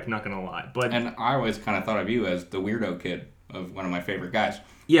of a prick, not gonna lie. But And I always kind of thought of you as the weirdo kid of one of my favorite guys.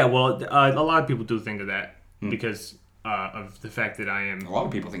 yeah, well, a lot of people do think of that because of the fact that I am. A lot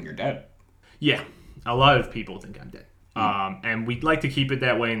of people think you're dead. Yeah, a lot of people think I'm dead. And we'd like to keep it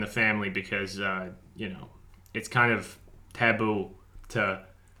that way in the family because, it's kind of taboo to.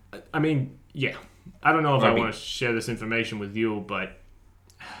 I mean, yeah. I don't know if I want to share this information with you, but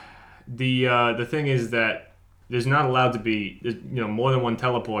the thing is that there's not allowed to be, more than one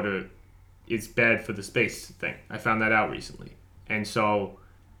teleporter. It's bad for the space thing. I found that out recently. And so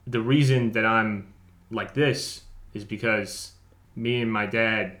the reason that I'm like this is because me and my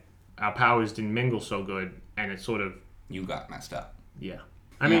dad, our powers didn't mingle so good, and it sort of, You got messed up. yeah.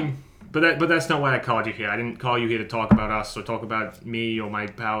 I mean, but that's not why I called you here. I didn't call you here to talk about us or talk about me or my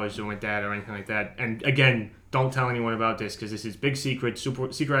powers or my dad or anything like that. And again, don't tell anyone about this because this is big secret,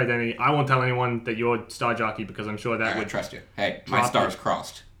 super secret identity. I won't tell anyone that you're Star Jockey because I'm sure that I would trust you. Hey, my drop stars you.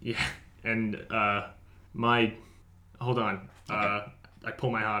 crossed. Yeah, and hold on. I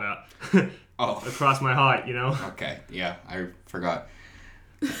pull my heart out Oh, across my heart. okay. Yeah, I forgot.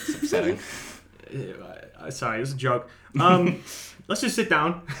 That's upsetting. Sorry, it was a joke. Let's just sit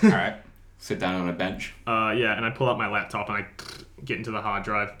down. All right. Sit down on a bench. Yeah, and I pull out my laptop and I get into the hard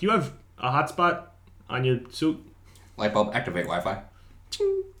drive. Do you have a hotspot on your suit? Light bulb, activate Wi-Fi.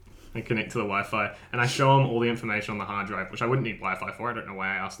 I connect to the Wi-Fi, and I show them all the information on the hard drive, which I wouldn't need Wi-Fi for. I don't know why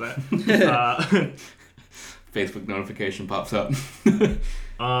I asked that. Facebook notification pops up.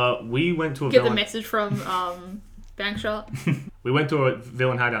 We went to a Get the villain. message from Bankshot. We went to a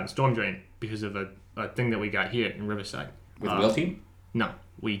villain hideout in Storm Drain because of a thing that we got here in Riverside. With Will Team? No,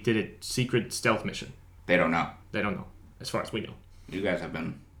 we did a secret stealth mission. They don't know. They don't know, as far as we know. You guys have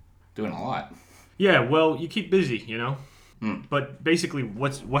been doing a lot. Yeah, well, you keep busy, But basically,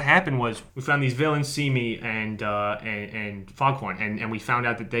 what happened was we found these villains, Simi and Foghorn, and we found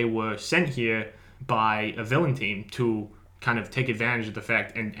out that they were sent here by a villain team to kind of take advantage of the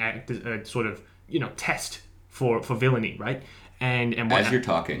fact and act as sort of test for villainy, right? And what As you're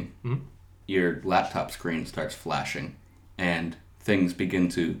talking, your laptop screen starts flashing, and things begin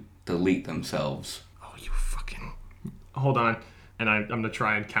to delete themselves. Oh, you fucking hold on, and I'm gonna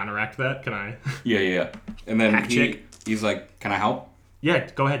try and counteract that. Can I? Yeah. And then Hack chick. he's like, "Can I help?" Yeah,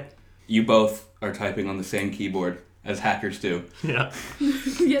 go ahead. You both are typing on the same keyboard as hackers do. Yeah.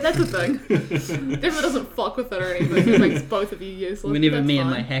 Yeah, that's a thing. Definitely doesn't fuck with it or anything. It makes both of you useless. Whenever That's me and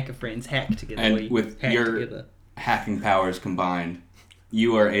fine. my hacker friends hack together, And we with hack your together. hacking powers combined,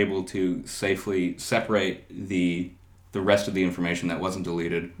 you are able to safely separate the rest of the information that wasn't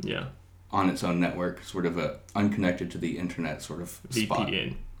deleted Yeah. on its own network, sort of a unconnected to the internet sort of spot.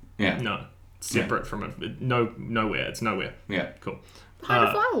 VPN. Yeah. No, separate from nowhere. It's nowhere. Yeah. Cool. Behind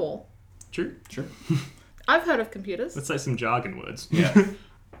a firewall. True. Sure. I've heard of computers. Let's say some jargon words. Yeah.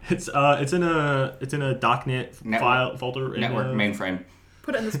 It's in a darknet Network. file folder. In Network a mainframe.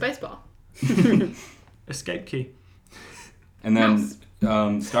 Put it in the spacebar. escape key. And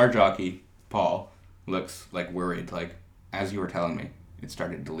then Star Jockey Paul looks like worried, like as you were telling me, it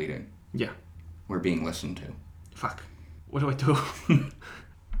started deleting. Yeah. We're being listened to. Fuck. What do I do?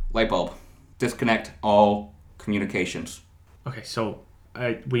 Light bulb. Disconnect all communications. Okay, so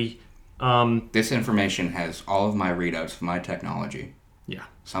we This information has all of my readouts of my technology. yeah.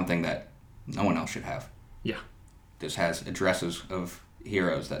 Something that no one else should have. Yeah. This has addresses of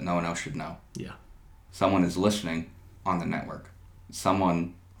heroes that no one else should know. Yeah. Someone is listening on the network.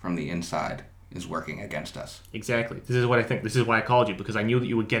 Someone from the inside is working against us. Exactly. This is what I think. This is why I called you, because I knew that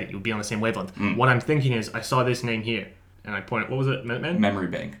you would get it. You would be on the same wavelength. What I'm thinking is, I saw this name here, and I pointed. What was it? Minutemen? Memory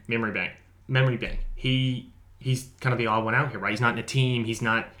bank. Memory Bank. Memory Bank. He's kind of the odd one out here, right? He's not in a team. He's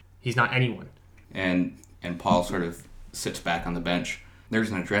not anyone. And Paul sort of sits back on the bench. There's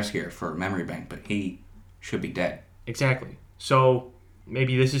an address here for a memory bank, but he should be dead. Exactly. So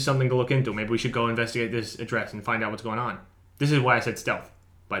maybe this is something to look into. Maybe we should go investigate this address and find out what's going on. This is why I said stealth,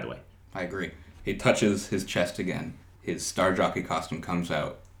 by the way. I agree. He touches his chest again. His Star Jockey costume comes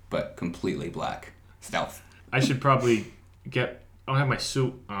out, but completely black. Stealth. I should probably get... I don't have my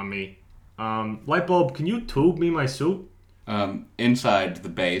suit on me. Lightbulb, can you tube me my suit? Inside the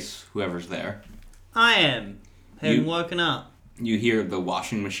base, whoever's there, I am. Having You- woken up. you hear the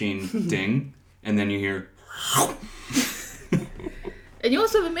washing machine ding, and then you hear... And you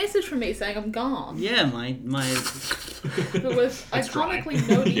also have a message from me saying I'm gone. Yeah, my But with iconically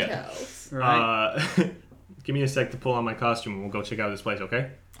no details. right. Give me a sec to pull on my costume and we'll go check out this place,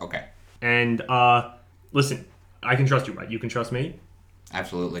 okay? Okay. And, listen, I can trust you, right? You can trust me?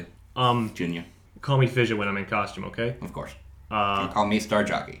 Absolutely. Junior. Call me Fissure when I'm in costume, okay? Of course. Call me Star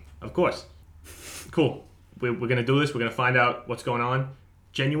Jockey. Of course. Cool. We're gonna do this. We're gonna find out what's going on.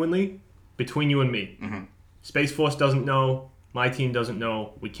 Genuinely, between you and me. Mhm. Space Force doesn't know. My team doesn't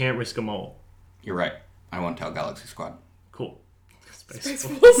know. We can't risk a mole. You're right. I won't tell Galaxy Squad. Cool. Space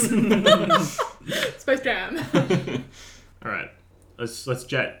Force. Space Jam. All right. Let's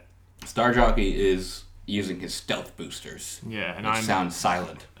jet. Star Jockey is using his stealth boosters. Yeah, and Which I'm sound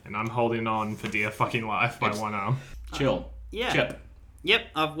silent. holding on for dear fucking life by one arm. Chill. Yeah. Chip. Yep,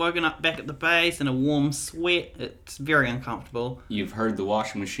 I've woken up back at the base in a warm sweat. It's very uncomfortable. You've heard the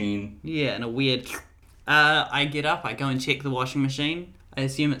washing machine. Yeah, and a weird... I get up, I go and check the washing machine. I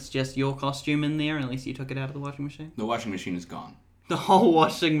assume it's just your costume in there, unless you took it out of the washing machine. The washing machine is gone. The whole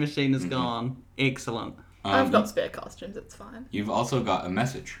washing machine is gone. Excellent. I've got spare costumes, it's fine. You've also got a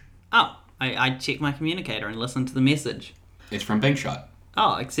message. Oh, I check my communicator and listen to the message. It's from Binkshot.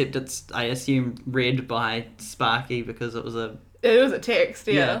 Oh, except it's, I assume, read by Sparky because it was a... It was a text,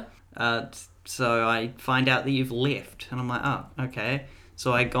 yeah. So I find out that you've left, and I'm like, oh, okay.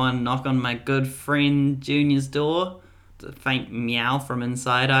 So I go and knock on my good friend Junior's door. It's a faint meow from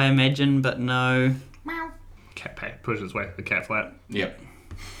inside, I imagine, but no. Cat pushes away the cat flap. Yep.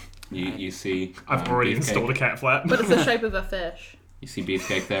 You see... I've already Beefcake. installed a cat flap. But it's the shape of a fish. You see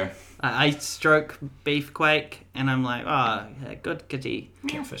Beefcake there. I stroke Beefquake, and I'm like, oh, yeah, good kitty.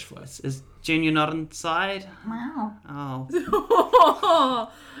 Catfish flap. Is Junior not inside?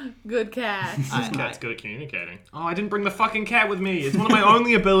 Oh. Good cat. This cat's good at communicating. Oh, I didn't bring the fucking cat with me. It's one of my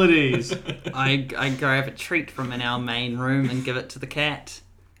only abilities. I grab a treat from in our main room and give it to the cat.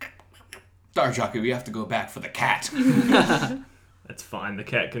 Star Jockey, we have to go back for the cat. That's fine. The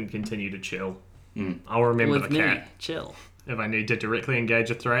cat can continue to chill. I'll remember With the me, cat. chill. If I need to directly engage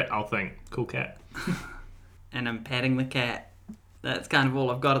a threat, I'll think, cool cat. And I'm petting the cat. That's kind of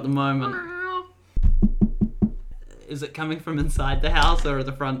all I've got at the moment. Is it coming from inside the house or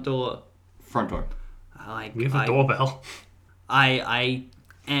the front door? Front door. We have a doorbell. I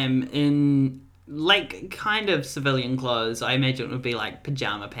am in, like, kind of civilian clothes. I imagine it would be like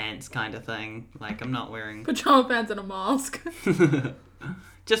pajama pants kind of thing. Like, I'm not wearing... Pajama pants and a mask.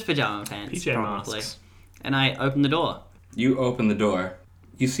 Just pajama pants, PJ probably. masks. And I open the door. You open the door.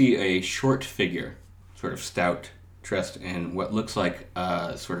 You see a short figure, sort of stout, dressed in what looks like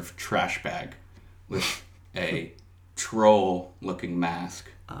a sort of trash bag with a troll-looking mask.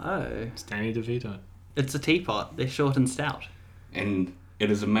 Oh. It's Danny DeVito. It's a teapot. They're short and stout. And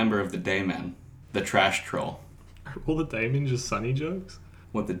it is a member of the Daymen, the trash troll. Are all the Damon just sunny jokes?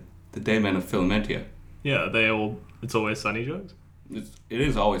 What, the Daymen of Filamentia. Yeah, it's always sunny jokes? It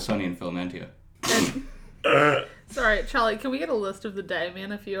is always sunny in Filamentia. Sorry, Charlie, can we get a list of the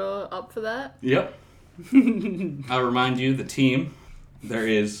Daymen if you're up for that? Yep. I'll remind you, the team, there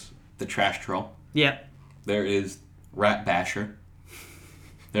is the trash troll. Yep. There is Rat Basher.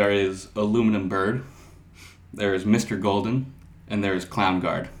 There is Aluminum Bird. There is Mr. Golden. And there is Clown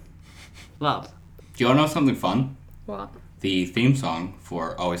Guard. Love. Do you want to know something fun? What? The theme song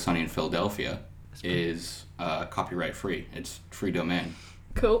for Always Sunny in Philadelphia is copyright free. It's free domain.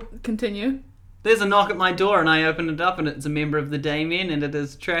 Cool. Continue. There's a knock at my door and I open it up and it's a member of the Daymen and it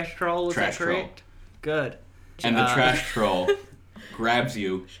is Trash Troll, is Trash that correct? Good. And the trash troll grabs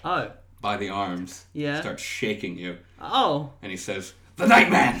you Oh. by the arms, Yeah. starts shaking you, Oh. and he says, "The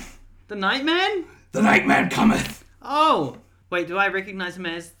Nightman! The Nightman? The Nightman cometh!" Oh. Wait, do I recognize him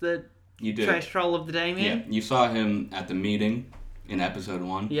as the You do. trash troll of the day, Yeah, man? you saw him at the meeting in episode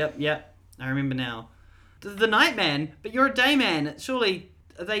 1. Yep. I remember now. The Nightman? But you're a dayman. Surely,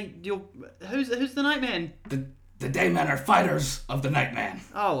 are they... Who's the Nightman? The Daymen are fighters of the Nightman.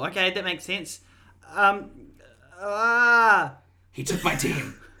 Oh, okay, that makes sense. He took my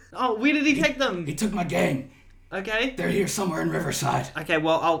team. Oh, where did he take them? He took my gang. Okay. They're here somewhere in Riverside. Okay,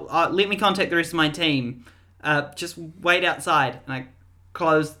 well, I'll let me contact the rest of my team. Just wait outside, and I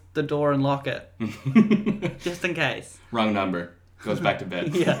close the door and lock it. Just in case. Wrong number. Goes back to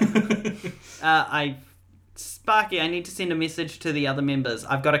bed. Yeah. Sparky, I need to send a message to the other members.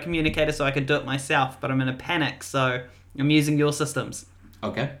 I've got a communicator so I could do it myself, but I'm in a panic, so I'm using your systems.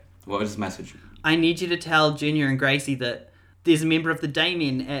 Okay. What was his message? I need you to tell Junior and Gracie that there's a member of the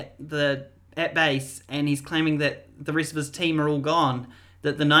Daymen at base, and he's claiming that the rest of his team are all gone,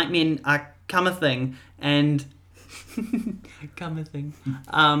 that the Nightmen are comething, and... comething.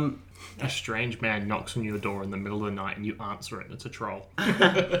 A strange man knocks on your door in the middle of the night and you answer it and it's a troll.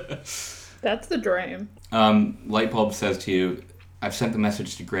 That's the dream. Lightbulb says to you, "I've sent the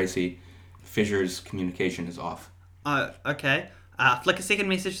message to Gracie. Fisher's communication is off." Oh, okay. Flick a second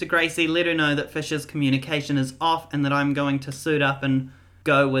message to Gracie, let her know that Fisher's communication is off and that I'm going to suit up and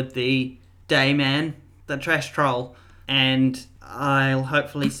go with the Dayman, the trash troll, and I'll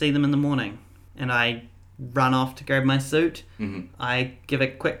hopefully see them in the morning. And I run off to grab my suit. Mm-hmm. I give a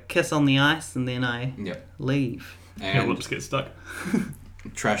quick kiss on the ice and then I Yep. leave. Your And lips get stuck.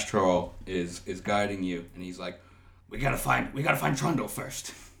 Trash Troll is guiding you, and he's like, "We gotta find Trundle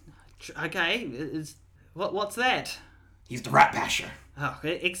first. Okay, what's that? He's the Rat Basher. Oh,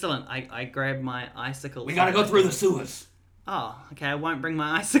 excellent. I grab my icicle. We gotta go through the sewers." Oh, okay, I won't bring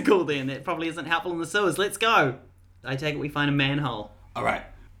my icicle then. That probably isn't helpful in the sewers. Let's go. I take it we find a manhole. All right.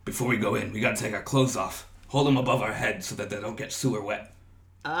 Before we go in, we gotta take our clothes off. Hold them above our heads so that they don't get sewer wet.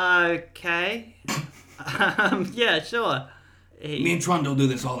 Okay. Yeah, sure. Me and Trundle do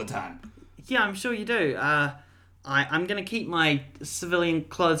this all the time. Yeah, I'm sure you do. I'm gonna keep my civilian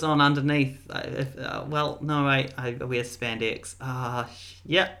clothes on underneath. I wear spandex.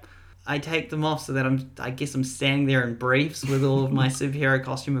 Yep. I take them off so that I guess I'm standing there in briefs with all of my superhero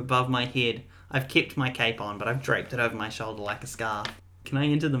costume above my head. I've kept my cape on, but I've draped it over my shoulder like a scarf. Can I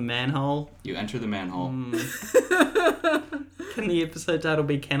enter the manhole? You enter the manhole. Can the episode title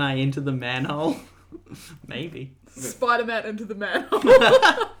be "Can I Enter the Manhole"? Maybe. Spider-Man into the manhole.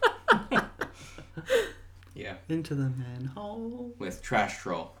 Yeah. Into the manhole. With Trash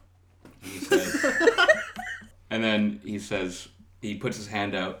Troll. He says, and then he says, he puts his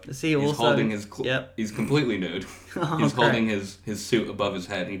hand out. Is he he's also... holding his Yep. He's completely nude. Oh, He's great. holding his suit above his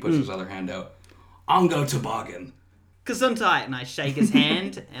head, and he puts his other hand out. Ongo Toboggan. Gesundheit, and I shake his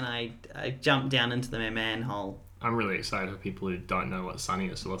hand, and I jump down into the manhole. I'm really excited for people who don't know what Sunny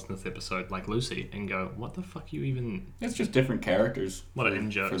is to listen to this episode, like Lucy, and go, "What the fuck you even?" It's just different characters. A lot of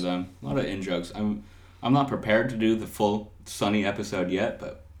in-jokes. For them. A lot of in-jokes. I'm not prepared to do the full Sunny episode yet,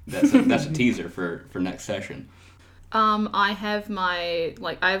 but that's a teaser for next session. I have my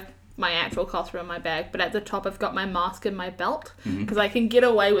actual costume in my bag, but at the top I've got my mask and my belt because I can get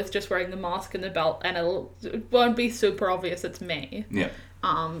away with just wearing the mask and the belt, and it won't be super obvious it's me. Yeah.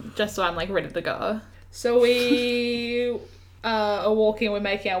 Just so I'm like ready to go. So we are walking. We're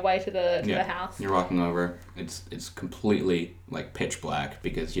making our way to the house. You're walking over. It's completely like pitch black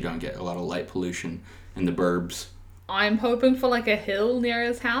because you don't get a lot of light pollution in the burbs. I'm hoping for like a hill near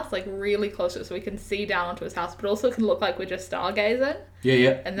his house, like really close to it, so we can see down onto his house, but also can look like we're just stargazing.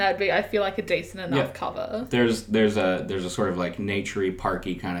 Yeah. And that'd be, I feel like, a decent enough cover. There's a sort of like naturey,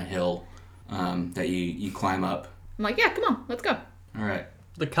 parky kind of hill that you climb up. I'm like, yeah, come on, let's go. All right.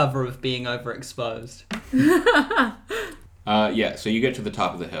 The cover of being overexposed. So you get to the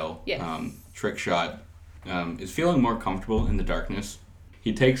top of the hill. Yes. Trickshot is feeling more comfortable in the darkness.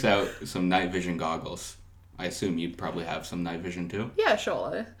 He takes out some night vision goggles. I assume you probably have some night vision too. Yeah,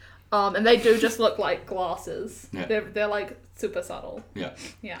 sure. And they do just look like glasses. Yeah. They're like super subtle. Yeah.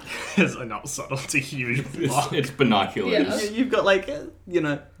 Yeah. It's not subtle. It's a huge block. It's binoculars. Yeah. You've got like,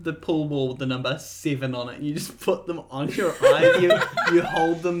 the pool ball with the number 7 on it. You just put them on your eye. You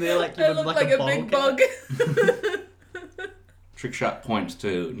hold them there like you They would look like a big bottle bug. cap. Trickshot points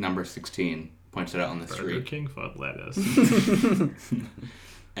to number 16, points it out on the Burger street, King fuck lettuce.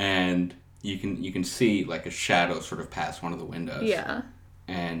 and you can see like a shadow sort of pass one of the windows. Yeah.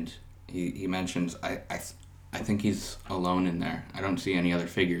 And he mentions, I think he's alone in there. I don't see any other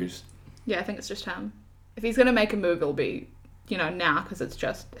figures. Yeah, I think it's just him. If he's gonna make a move, it'll be, now, because it's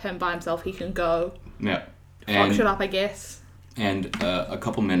just him by himself. He can go Yeah. fuck shit up, I guess. And a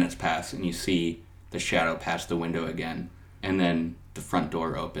couple minutes pass, and you see the shadow pass the window again, and then the front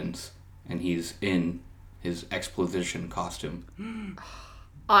door opens, and he's in his exposition costume.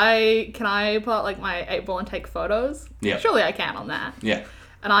 Can I pull out, my 8-ball and take photos? Yeah. Surely I can on that. Yeah.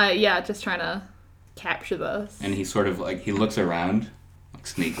 And just trying to capture this. And he sort of, he looks around,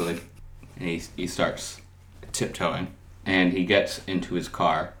 sneakily, and he starts tiptoeing, and he gets into his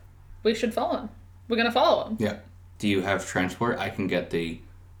car. We should follow him. We're gonna follow him. Yeah. Do you have transport? I can get the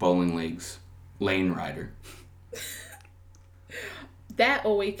bowling league's lane rider. That,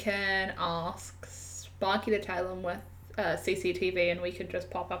 or we can ask Sparky to tail him with CCTV, and we could just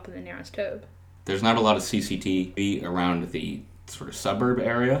pop up in the nearest tube. There's not a lot of CCTV around the sort of suburb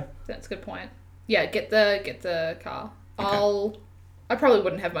area. That's a good point. Yeah, get the car. Okay. I probably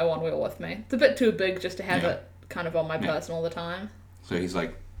wouldn't have my one wheel with me. It's a bit too big just to have it kind of on my person all the time. So he's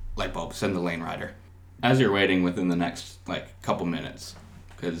like, light bulb, send the lane rider. As you're waiting within the next, couple minutes,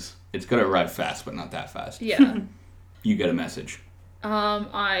 because it's going to arrive fast, but not that fast. Yeah. You get a message.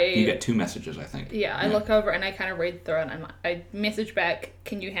 You get 2 messages, I think. Yeah, I look over and I kind of read through it, and I message back,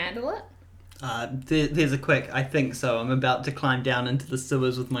 can you handle it? There's a quick, I think so. I'm about to climb down into the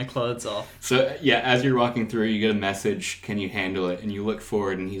sewers with my clothes off. So, yeah, as you're walking through, you get a message, can you handle it? And you look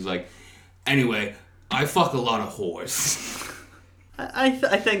forward, and he's like, anyway, I fuck a lot of whores. I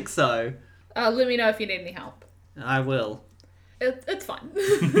think so. Let me know if you need any help. I will. It's fine.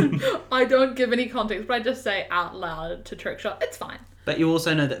 I don't give any context, but I just say out loud to Trickshot, it's fine. But you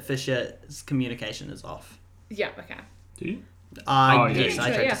also know that Fisher's communication is off. Yeah, okay. Do you? Yes, yeah.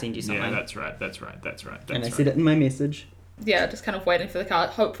 I tried to send you something. Yeah, that's right. And I said it in my message. Yeah, just kind of waiting for the car.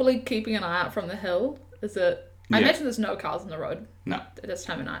 Hopefully keeping an eye out from the hill. Is it... I imagine there's no cars on the road. No. At this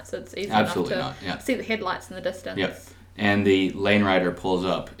time of night, so it's easy Absolutely enough to see the headlights in the distance. Yep. And the lane rider pulls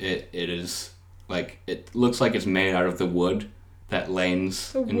up. It is, it looks like it's made out of the wood that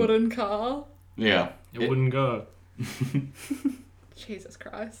lanes... A wooden car. Yeah. It wouldn't go. Jesus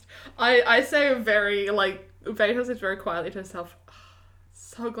Christ. I say very, Beethoven says very quietly to himself,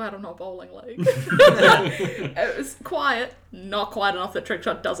 so glad I'm not bowling league. It was quiet, not quiet enough that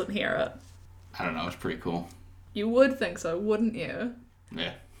Trickshot doesn't hear it. I don't know, it's pretty cool. You would think so, wouldn't you?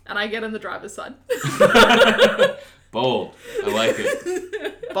 Yeah. And I get in the driver's side. Bold. I like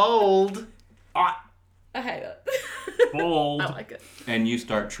it. Bold. I hate it. Bold. I like it. And you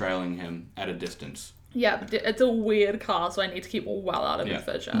start trailing him at a distance. Yeah, it's a weird car, so I need to keep well out of his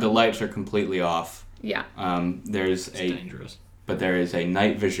vision. The lights are completely off. Yeah. It's dangerous. But there is a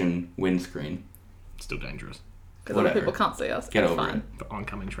night vision windscreen. It's still dangerous. Because other people can't see us. Get it's over fine. it. For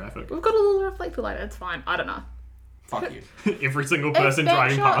oncoming traffic. We've got a little reflector light. It's fine. I don't know. Fuck you. Every single person Backshot-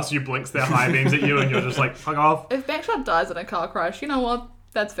 driving past you blinks their high beams at you and you're just like, fuck off. If Backshot dies in a car crash, you know what?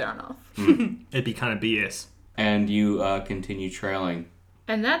 That's fair enough. It'd be kind of BS. And you continue trailing.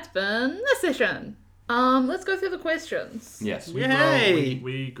 And that's been the session. Let's go through the questions. Yes. Yay!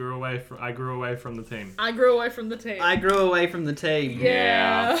 We grew away from. I grew away from the team. I grew away from the team. I grew away from the team.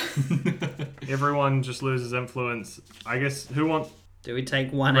 Yeah. Everyone just loses influence. I guess who wants Do we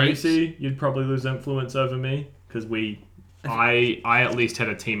take one Racy? You'd probably lose influence over me because I at least had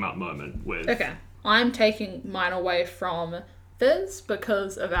a team up moment with. Okay. I'm taking mine away from Fizz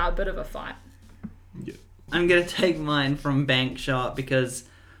because of our bit of a fight. Yeah. I'm going to take mine from Bankshot because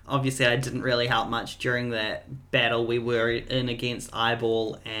obviously I didn't really help much during that battle we were in against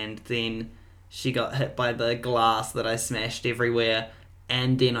Eyeball, and then she got hit by the glass that I smashed everywhere,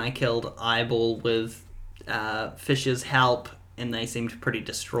 and then I killed Eyeball with Fisher's help, and they seemed pretty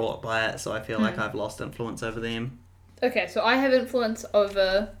distraught by it, so I feel like I've lost influence over them. Okay, so I have influence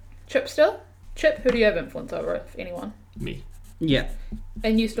over Chip still. Chip, who do you have influence over, if anyone? Me. Yeah.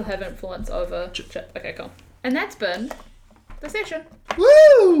 And you still have influence over Chip. Okay, cool. And that's been the session.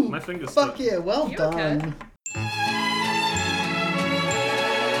 Woo! My fingers. Fuck yeah, well You done. okay?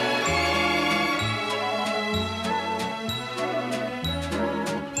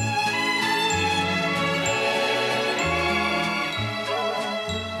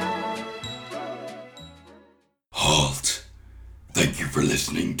 Halt! Thank you for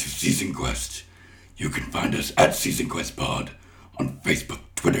listening to Season Quest. You can find us at Season Quest Pod on Facebook,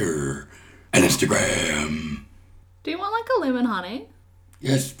 Twitter, and Instagram. Do you want like a lemon honey?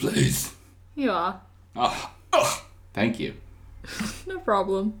 Yes, please. You are. Oh, thank you. No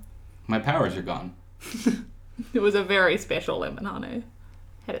problem. My powers are gone. It was a very special lemon honey.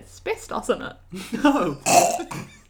 Had asbestos in it. No.